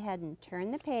go ahead and turn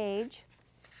the page.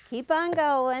 Keep on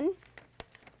going.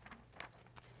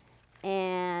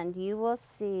 And you will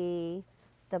see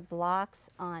the blocks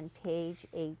on page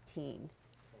 18.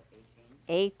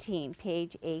 18,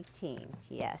 page 18,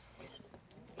 yes.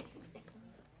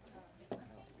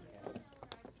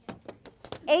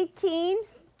 18.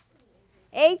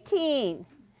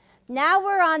 Now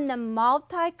we're on the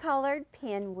multicolored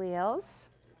pinwheels.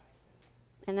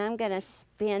 And I'm going to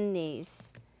spin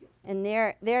these. And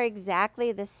they're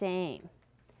exactly the same.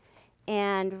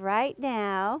 And right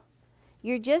now,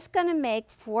 you're just going to make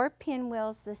 4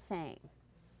 pinwheels the same.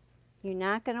 You're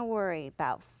not going to worry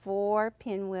about 4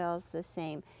 pinwheels the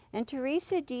same. And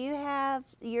Teresa, do you have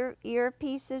your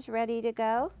pieces ready to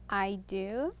go? I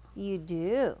do. You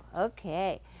do,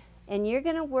 okay. And you're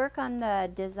going to work on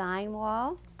the design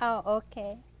wall. Oh,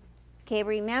 okay. Okay,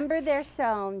 remember they're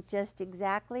sewn just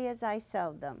exactly as I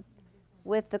sewed them,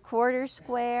 with the 1/4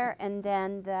 square and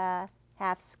then the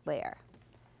half square.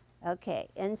 Okay,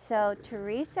 and so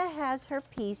Teresa has her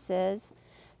pieces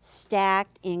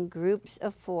stacked in groups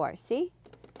of 4. See?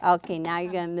 Okay, now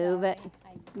you're going to move it.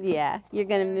 Yeah, you're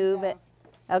going to move it.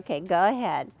 Okay, go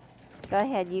ahead. Go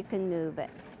ahead, you can move it.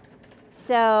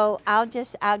 So I'll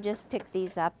just pick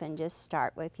these up and just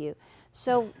start with you.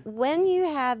 So when you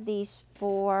have these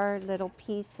 4 little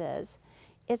pieces,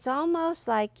 it's almost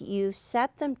like you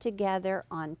set them together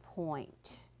on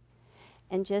point.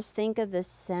 And just think of the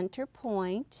center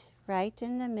point right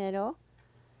in the middle,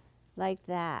 like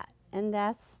that. And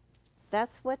that's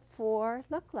what 4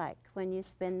 look like when you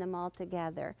spin them all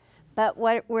together. But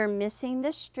what we're missing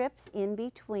the strips in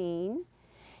between.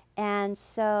 And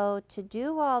so to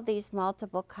do all these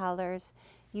multiple colors,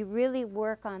 you really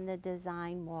work on the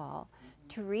design wall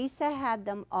Teresa had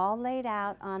them all laid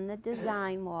out on the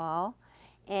design wall,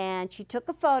 and she took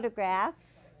a photograph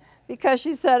because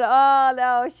she said, oh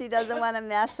no, she doesn't want to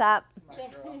mess up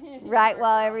right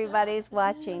while everybody's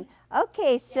watching.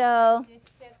 Okay, so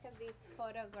Just took this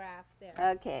photograph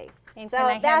there. okay, And so can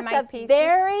I have that's my a pieces?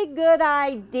 very good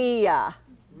idea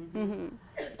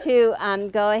to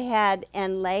go ahead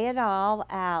and lay it all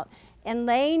out. And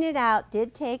laying it out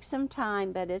did take some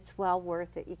time, but it's well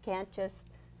worth it. You can't just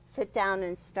sit down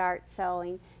and start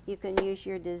sewing. You can use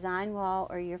your design wall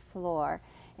or your floor.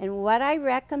 And what I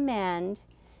recommend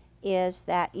is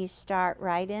that you start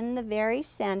right in the very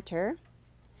center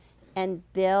and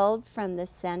build from the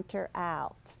center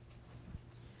out.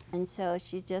 And so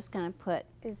she's just going to put,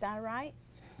 Is that right?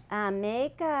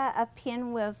 make a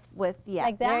pin with yeah,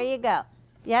 Like that? there you go.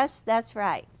 Yes, that's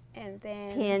right. And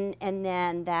then Pin, and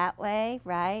then that way,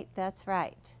 right? That's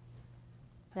right.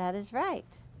 That is right.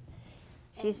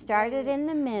 She started in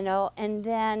the middle, and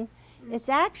then it's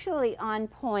actually on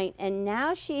point, and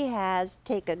now she has,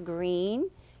 take a green.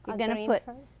 You're going to green put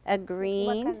first? a What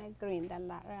green, kind of green?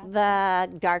 the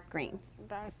dark green,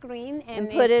 Dark green. and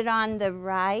put it on the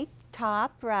right,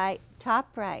 top right,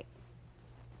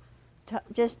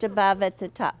 just above at the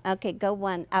top. Okay, go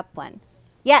one, up one.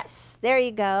 Yes, there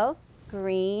you go.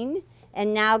 Green.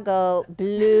 And now go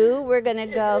blue. We're going to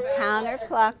go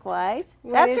counterclockwise.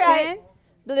 What That's is right. it?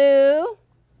 Blue.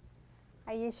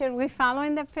 Are you sure we're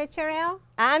following the picture, El?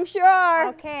 I'm sure.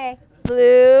 Okay.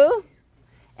 Blue.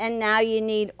 And now you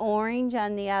need orange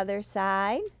on the other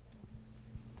side.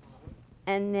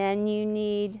 And then you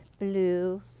need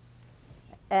blue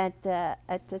at the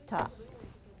top.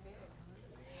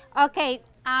 Okay.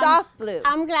 Soft blue.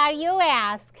 I'm glad you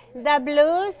asked. The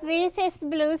blues, this is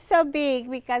blue so big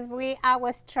because I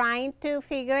was trying to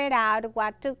figure it out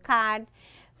what to cut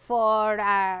for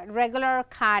regular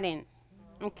cutting,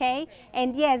 okay?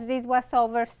 And yes, this was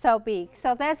over so big.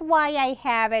 So that's why I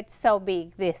have it so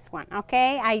big, this one,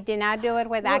 okay? I did not do it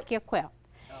with Accuquilt.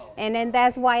 And then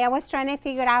that's why I was trying to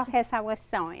figure out as I was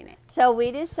sewing it. So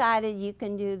we decided you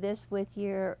can do this with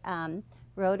your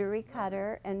rotary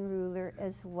cutter and ruler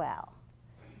as well,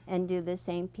 and do the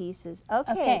same pieces.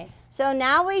 Okay, so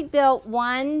now we built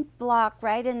one block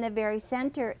right in the very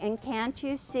center, and can't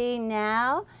you see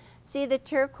now? See, the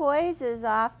turquoise is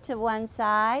off to one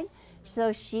side,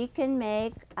 so she can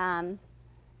make her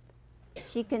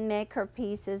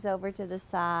pieces over to the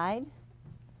side.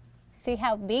 See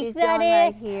how big She's that doing is?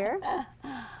 right here.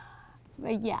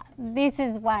 But yeah, this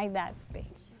is why that's big.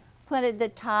 Put it the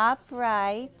top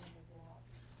right.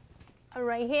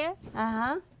 Right here?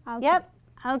 Uh-huh. Okay. Yep.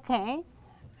 Okay.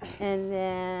 And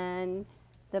then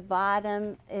the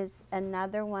bottom is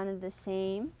another one of the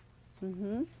same.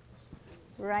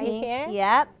 Right Pink. here?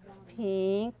 Yep.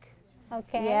 Pink.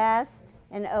 Okay. Yes.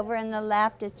 And over on the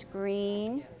left, it's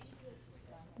green.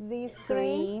 This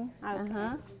green? Green.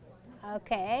 Okay.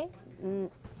 Okay.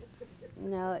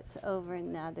 No, it's over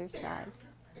on the other side.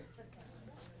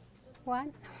 What?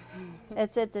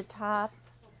 It's at the top.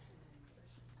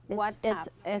 What top?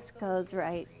 It goes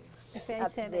right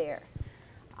up there.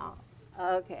 Oh.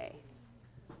 Okay.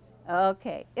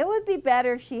 Okay. It would be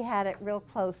better if she had it real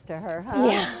close to her, huh?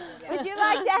 Yeah. Would you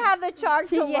like to have the chart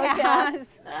to look at?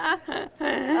 Yes.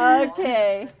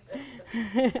 Okay.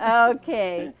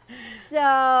 Okay.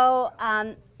 So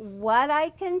what I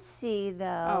can see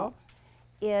though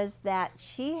is that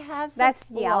she has That's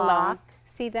a yellow. block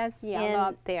See, that's yellow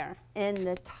up there. in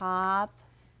the top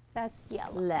That's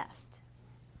yellow. left.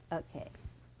 Okay.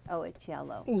 Oh, it's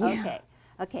yellow. Yeah. Okay.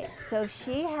 Okay. So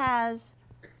she has,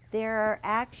 there are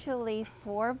actually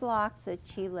 4 blocks that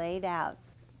she laid out.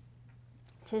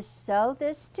 To sew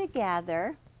this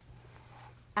together,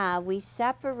 we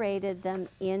separated them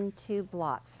into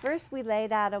blocks. First, we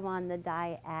laid out them on the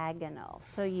diagonal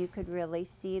so you could really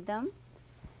see them.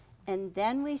 And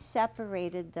then we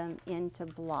separated them into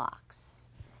blocks.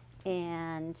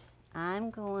 And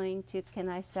I'm going to, can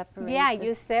I separate? Yeah, them?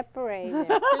 you separate it.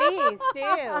 Please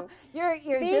do. You're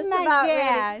Be just my about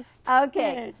guest. ready.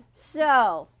 Okay,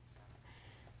 so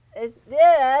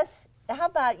this, how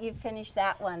about you finish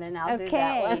that one and I'll do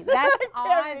that one. Okay, that's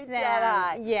Terry Jedi.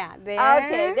 awesome. Yeah, there.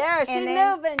 Okay, there, and she's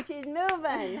then- moving, she's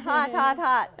moving. Hot, hot,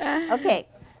 hot. Okay,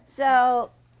 so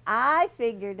I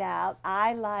figured out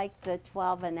I like the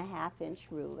 12.5-inch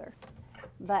ruler.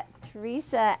 But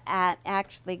Teresa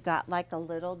actually got like a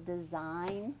little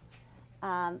design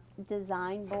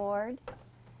board.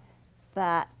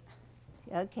 But,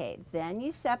 okay, then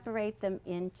you separate them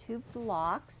into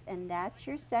blocks, and that's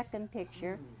your second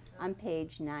picture on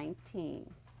page 19.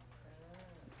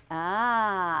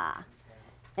 And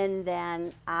and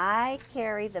then I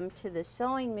carry them to the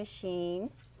sewing machine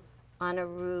on a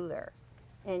ruler.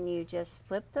 And you just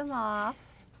flip them off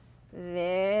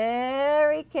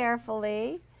very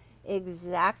carefully,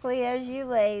 exactly as you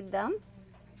laid them.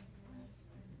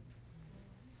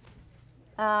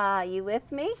 You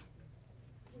with me?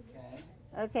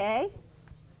 Okay.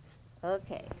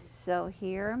 Okay, so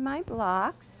here are my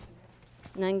blocks,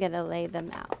 and I'm going to lay them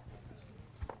out.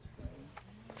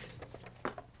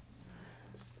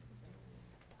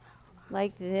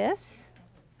 Like this.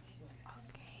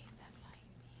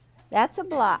 That's a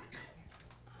block.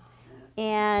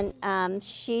 And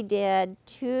she did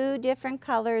 2 different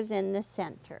colors in the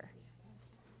center.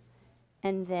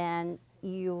 And then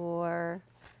your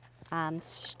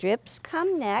strips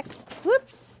come next.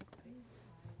 Whoops.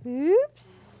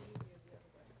 Oops.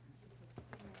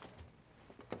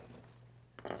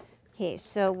 Okay,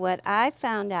 so what I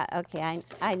found out, okay,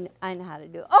 I know how to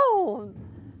do it. Oh,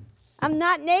 I'm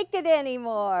not naked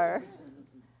anymore.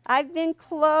 I've been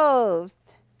clothed.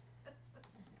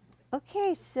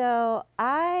 Okay, so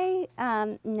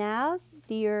now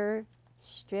your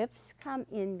strips come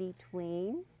in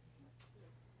between,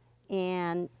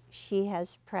 and she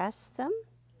has pressed them.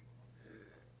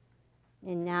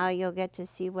 And now you'll get to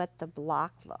see what the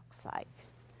block looks like.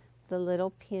 The little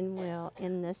pinwheel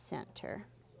in the center.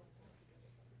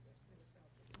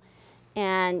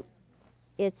 And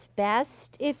it's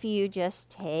best if you just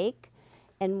take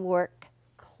and work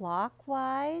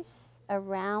clockwise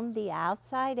around the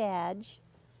outside edge.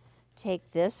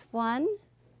 Take this one,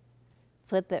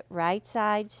 flip it right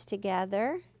sides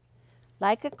together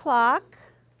like a clock.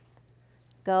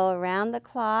 Go around the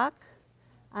clock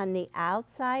on the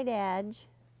outside edge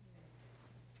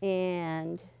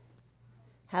and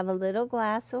have a little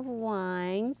glass of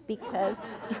wine because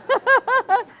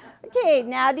okay,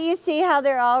 now do you see how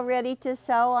they're all ready to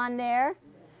sew on there?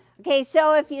 Okay,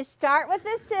 so if you start with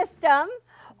the system,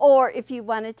 or if you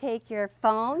want to take your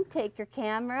phone, take your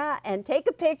camera and take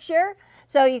a picture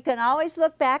so you can always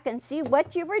look back and see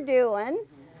what you were doing.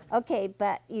 Okay,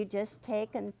 but you just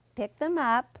take and pick them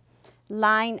up,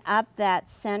 line up that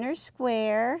center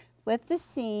square with the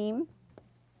seam,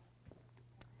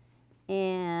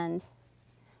 and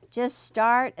just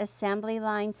start assembly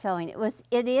line sewing.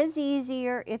 It is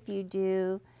easier if you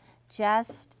do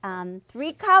just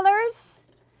 3 colors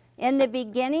in the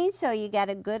beginning, so you get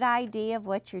a good idea of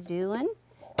what you're doing,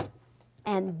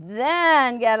 and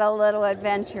then get a little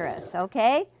adventurous,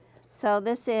 okay? So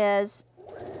this is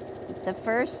the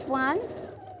first one.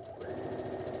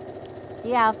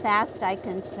 See how fast I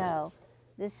can sew.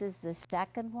 This is the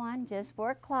second one. Just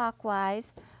work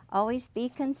clockwise. Always be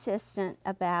consistent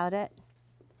about it.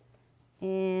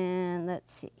 And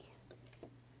let's see.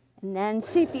 And then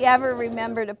see if you ever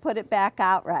remember to put it back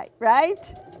out right,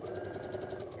 right?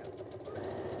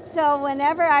 So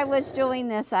whenever I was doing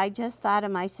this, I just thought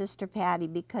of my sister Patty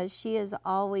because she is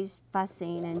always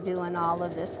fussing and doing all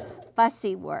of this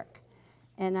fussy work.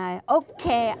 And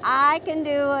okay, I can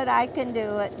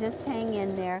do it, just hang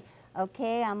in there.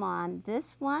 Okay, I'm on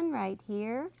this one right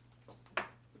here.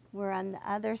 We're on the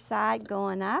other side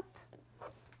going up.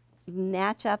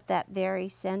 Match up that very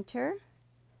center.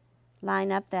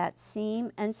 Line up that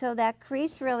seam. And so that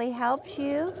crease really helps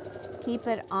you keep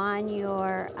it on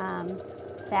your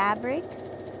fabric.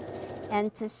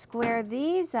 And to square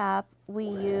these up, we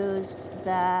used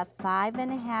the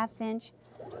 5.5-inch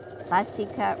fussy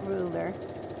cut ruler.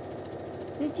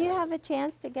 Did you have a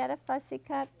chance to get a fussy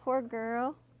cut? Poor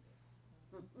girl.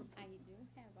 I do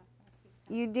have a fussy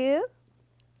cut. You do?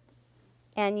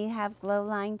 And you have glow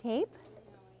line tape?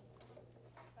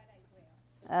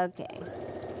 Okay.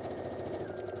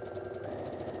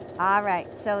 All right,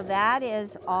 so that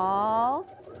is all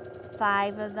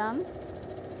 5 of them.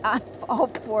 All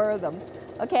 4 of them.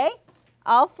 Okay?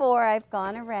 All 4 I've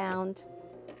gone around.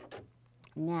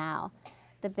 Now,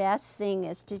 the best thing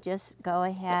is to just go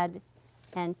ahead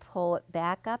and pull it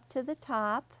back up to the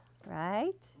top,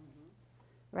 right?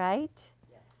 Mm-hmm. Right?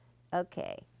 Yes.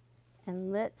 Okay.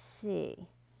 And let's see.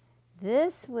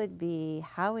 This would be,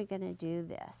 how are we going to do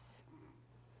this?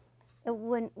 It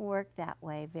wouldn't work that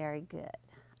way very good.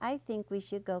 I think we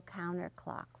should go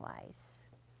counterclockwise.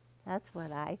 That's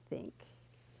what I think.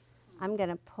 I'm going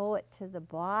to pull it to the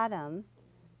bottom.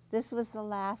 This was the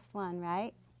last one,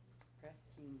 right? Press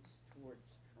seams towards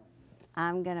triangle.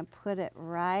 I'm going to put it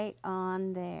right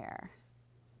on there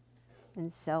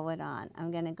and sew it on.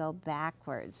 I'm going to go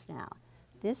backwards now.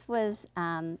 This was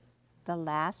the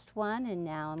last one, and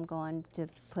now I'm going to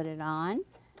put it on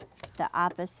the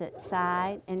opposite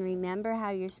side. And remember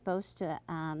how you're supposed to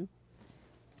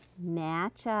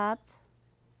match up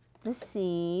the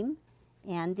seam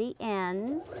and the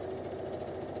ends.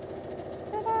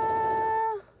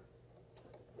 Ta-da!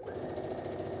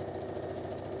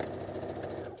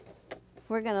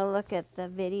 We're going to look at the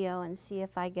video and see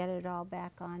if I get it all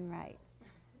back on right.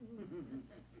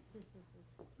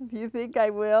 Do you think I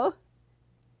will?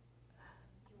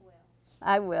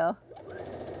 I will.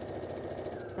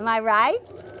 Am I right?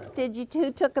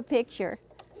 Who took a picture?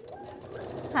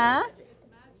 Huh?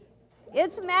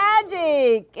 It's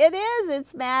magic. It is.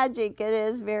 It's magic. It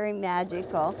is very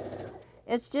magical.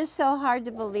 It's just so hard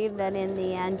to believe that in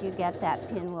the end you get that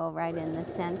pinwheel right in the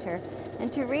center.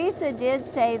 And Teresa did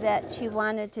say that she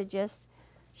wanted to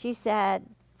she said,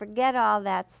 forget all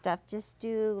that stuff. Just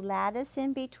do lattice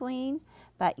in between,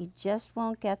 but you just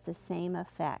won't get the same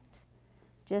effect.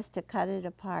 Just to cut it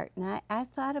apart. And I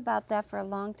thought about that for a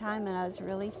long time, and I was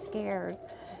really scared.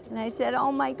 And I said,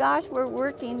 oh my gosh, we're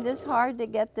working this hard to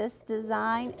get this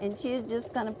design, and she's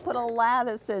just going to put a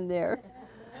lattice in there.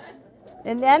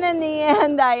 And then in the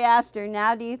end, I asked her,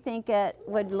 now do you think it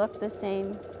would look the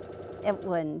same? It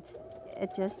wouldn't. It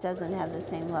just doesn't have the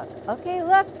same look. Okay,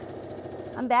 look.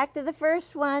 I'm back to the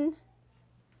first one.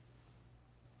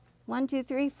 1, 2,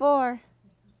 3, 4.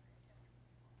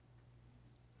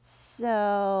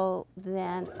 So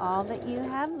then all that you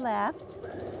have left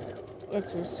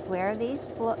is to square these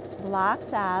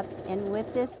blocks up, and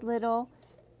with this little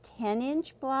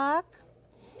 10-inch block,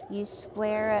 you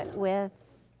square it with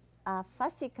a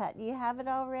fussy cut. Do you have it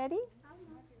already?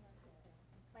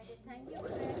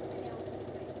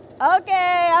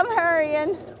 Okay, I'm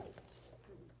hurrying.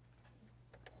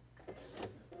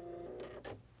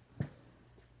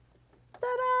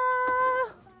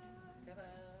 Ta-da!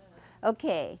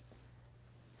 Okay,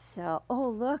 so, oh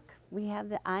look, we have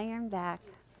the iron back.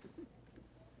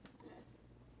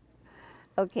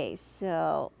 Okay,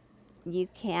 so you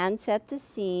can set the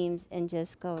seams and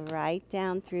just go right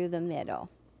down through the middle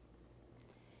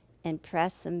and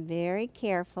press them very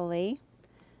carefully.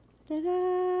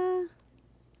 Ta-da!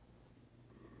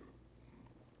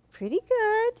 Pretty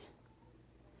good.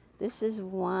 This is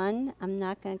one. I'm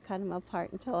not going to cut them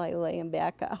apart until I lay them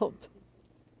back out.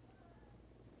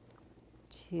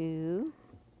 2,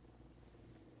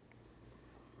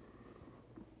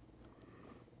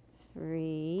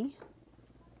 3,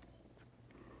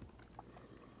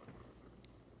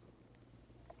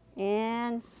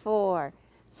 and 4.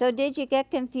 So did you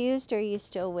get confused, or are you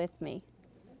still with me?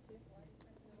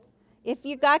 If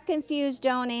you got confused,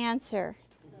 don't answer.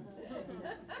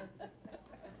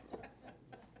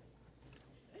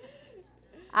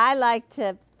 I like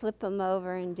to flip them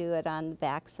over and do it on the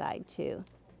back side too.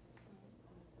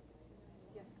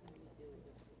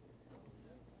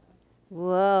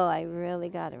 Whoa, I really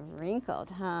got it wrinkled,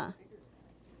 huh?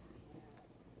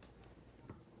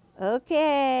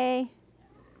 Okay.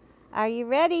 Are you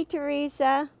ready,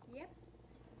 Teresa? Yep.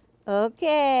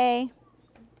 Okay.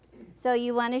 So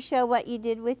you want to show what you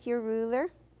did with your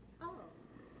ruler? Oh.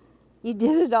 You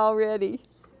did it already.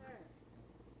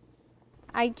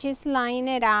 I just line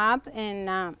it up in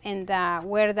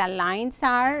where the lines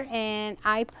are, and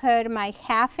I put my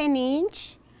 1/2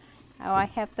 inch. Oh, I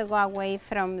have to go away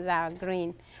from the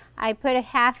green. I put a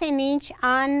 1/2 inch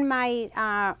on my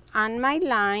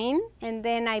line, and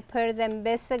then I put the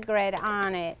biseguret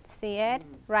on it. See it?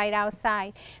 Right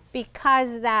outside.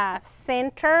 Because the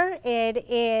center, it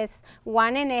is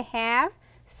 1 1/2.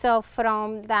 So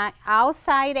from the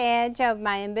outside edge of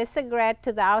my biseguret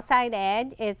to the outside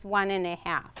edge, it's 1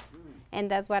 1/2.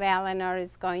 And that's what Eleanor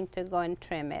is going to go and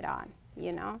trim it on,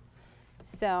 you know.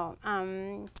 So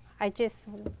I just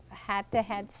had to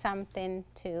have something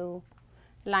to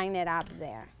line it up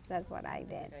there. That's what I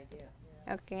did. Good idea.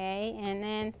 Okay, and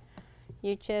then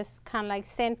you just kind of like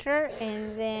center,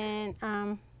 and then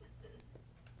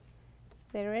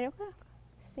there we go.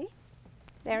 See?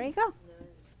 There you go.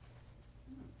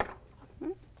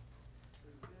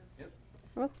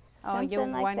 Oops. Something you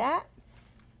like want that?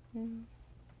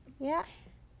 Yeah.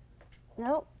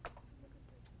 Nope.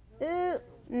 Ooh.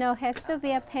 No, it has to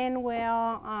be a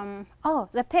pinwheel. Oh,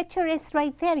 the picture is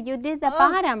right there. You did the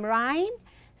bottom, right?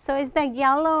 So it's the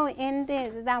yellow in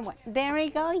that one. There we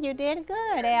go. You did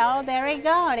good, El. There we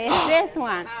go. It's this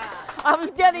one. I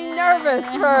was getting nervous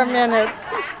for a minute.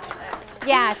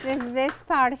 Yes, it's this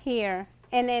part here.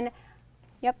 And then,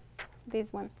 yep,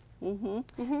 this one.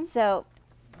 So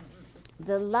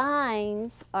the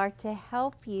lines are to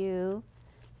help you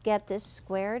get this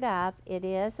squared up. It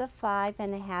is a 5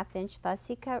 1/2 inch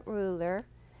fussy cut ruler,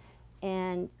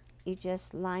 and you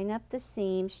just line up the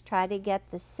seams. Try to get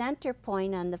the center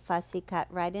point on the fussy cut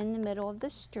right in the middle of the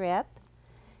strip,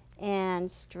 and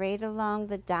straight along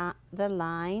the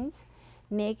lines.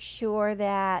 make sure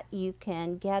that you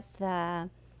can get the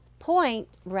point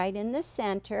right in the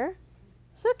center.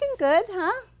 It's looking good,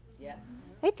 huh? Yeah.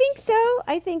 I think so.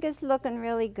 I think it's looking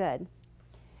really good.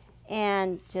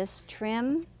 And just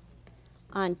trim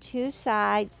on 2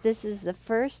 sides. This is the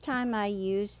first time I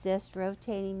used this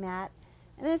rotating mat,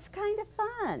 and it's kind of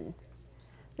fun.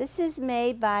 This is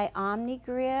made by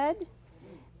OmniGrid,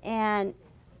 and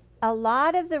a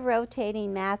lot of the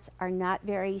rotating mats are not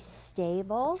very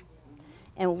stable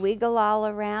and wiggle all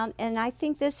around, and I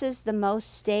think this is the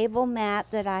most stable mat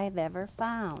that I have ever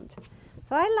found.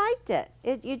 So I liked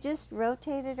it. You just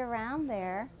rotate it around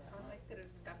there. I like that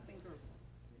it's got fingers.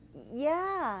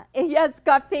 Yeah, it's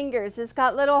got fingers. It's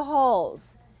got little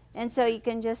holes, and so you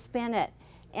can just spin it.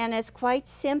 And it's quite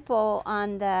simple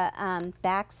on the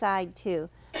back side too.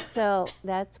 So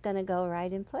that's going to go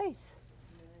right in place,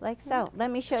 like so.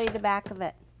 Let me show you the back of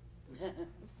it. There.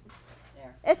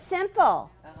 It's simple,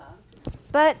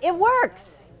 but it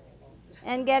works.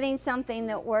 And getting something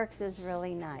that works is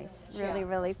really nice,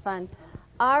 really fun.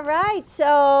 All right,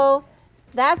 so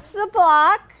that's the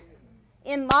block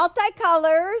in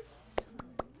multicolors,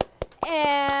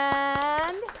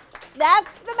 and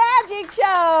that's the magic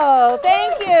show.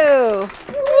 Thank you.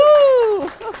 Woo!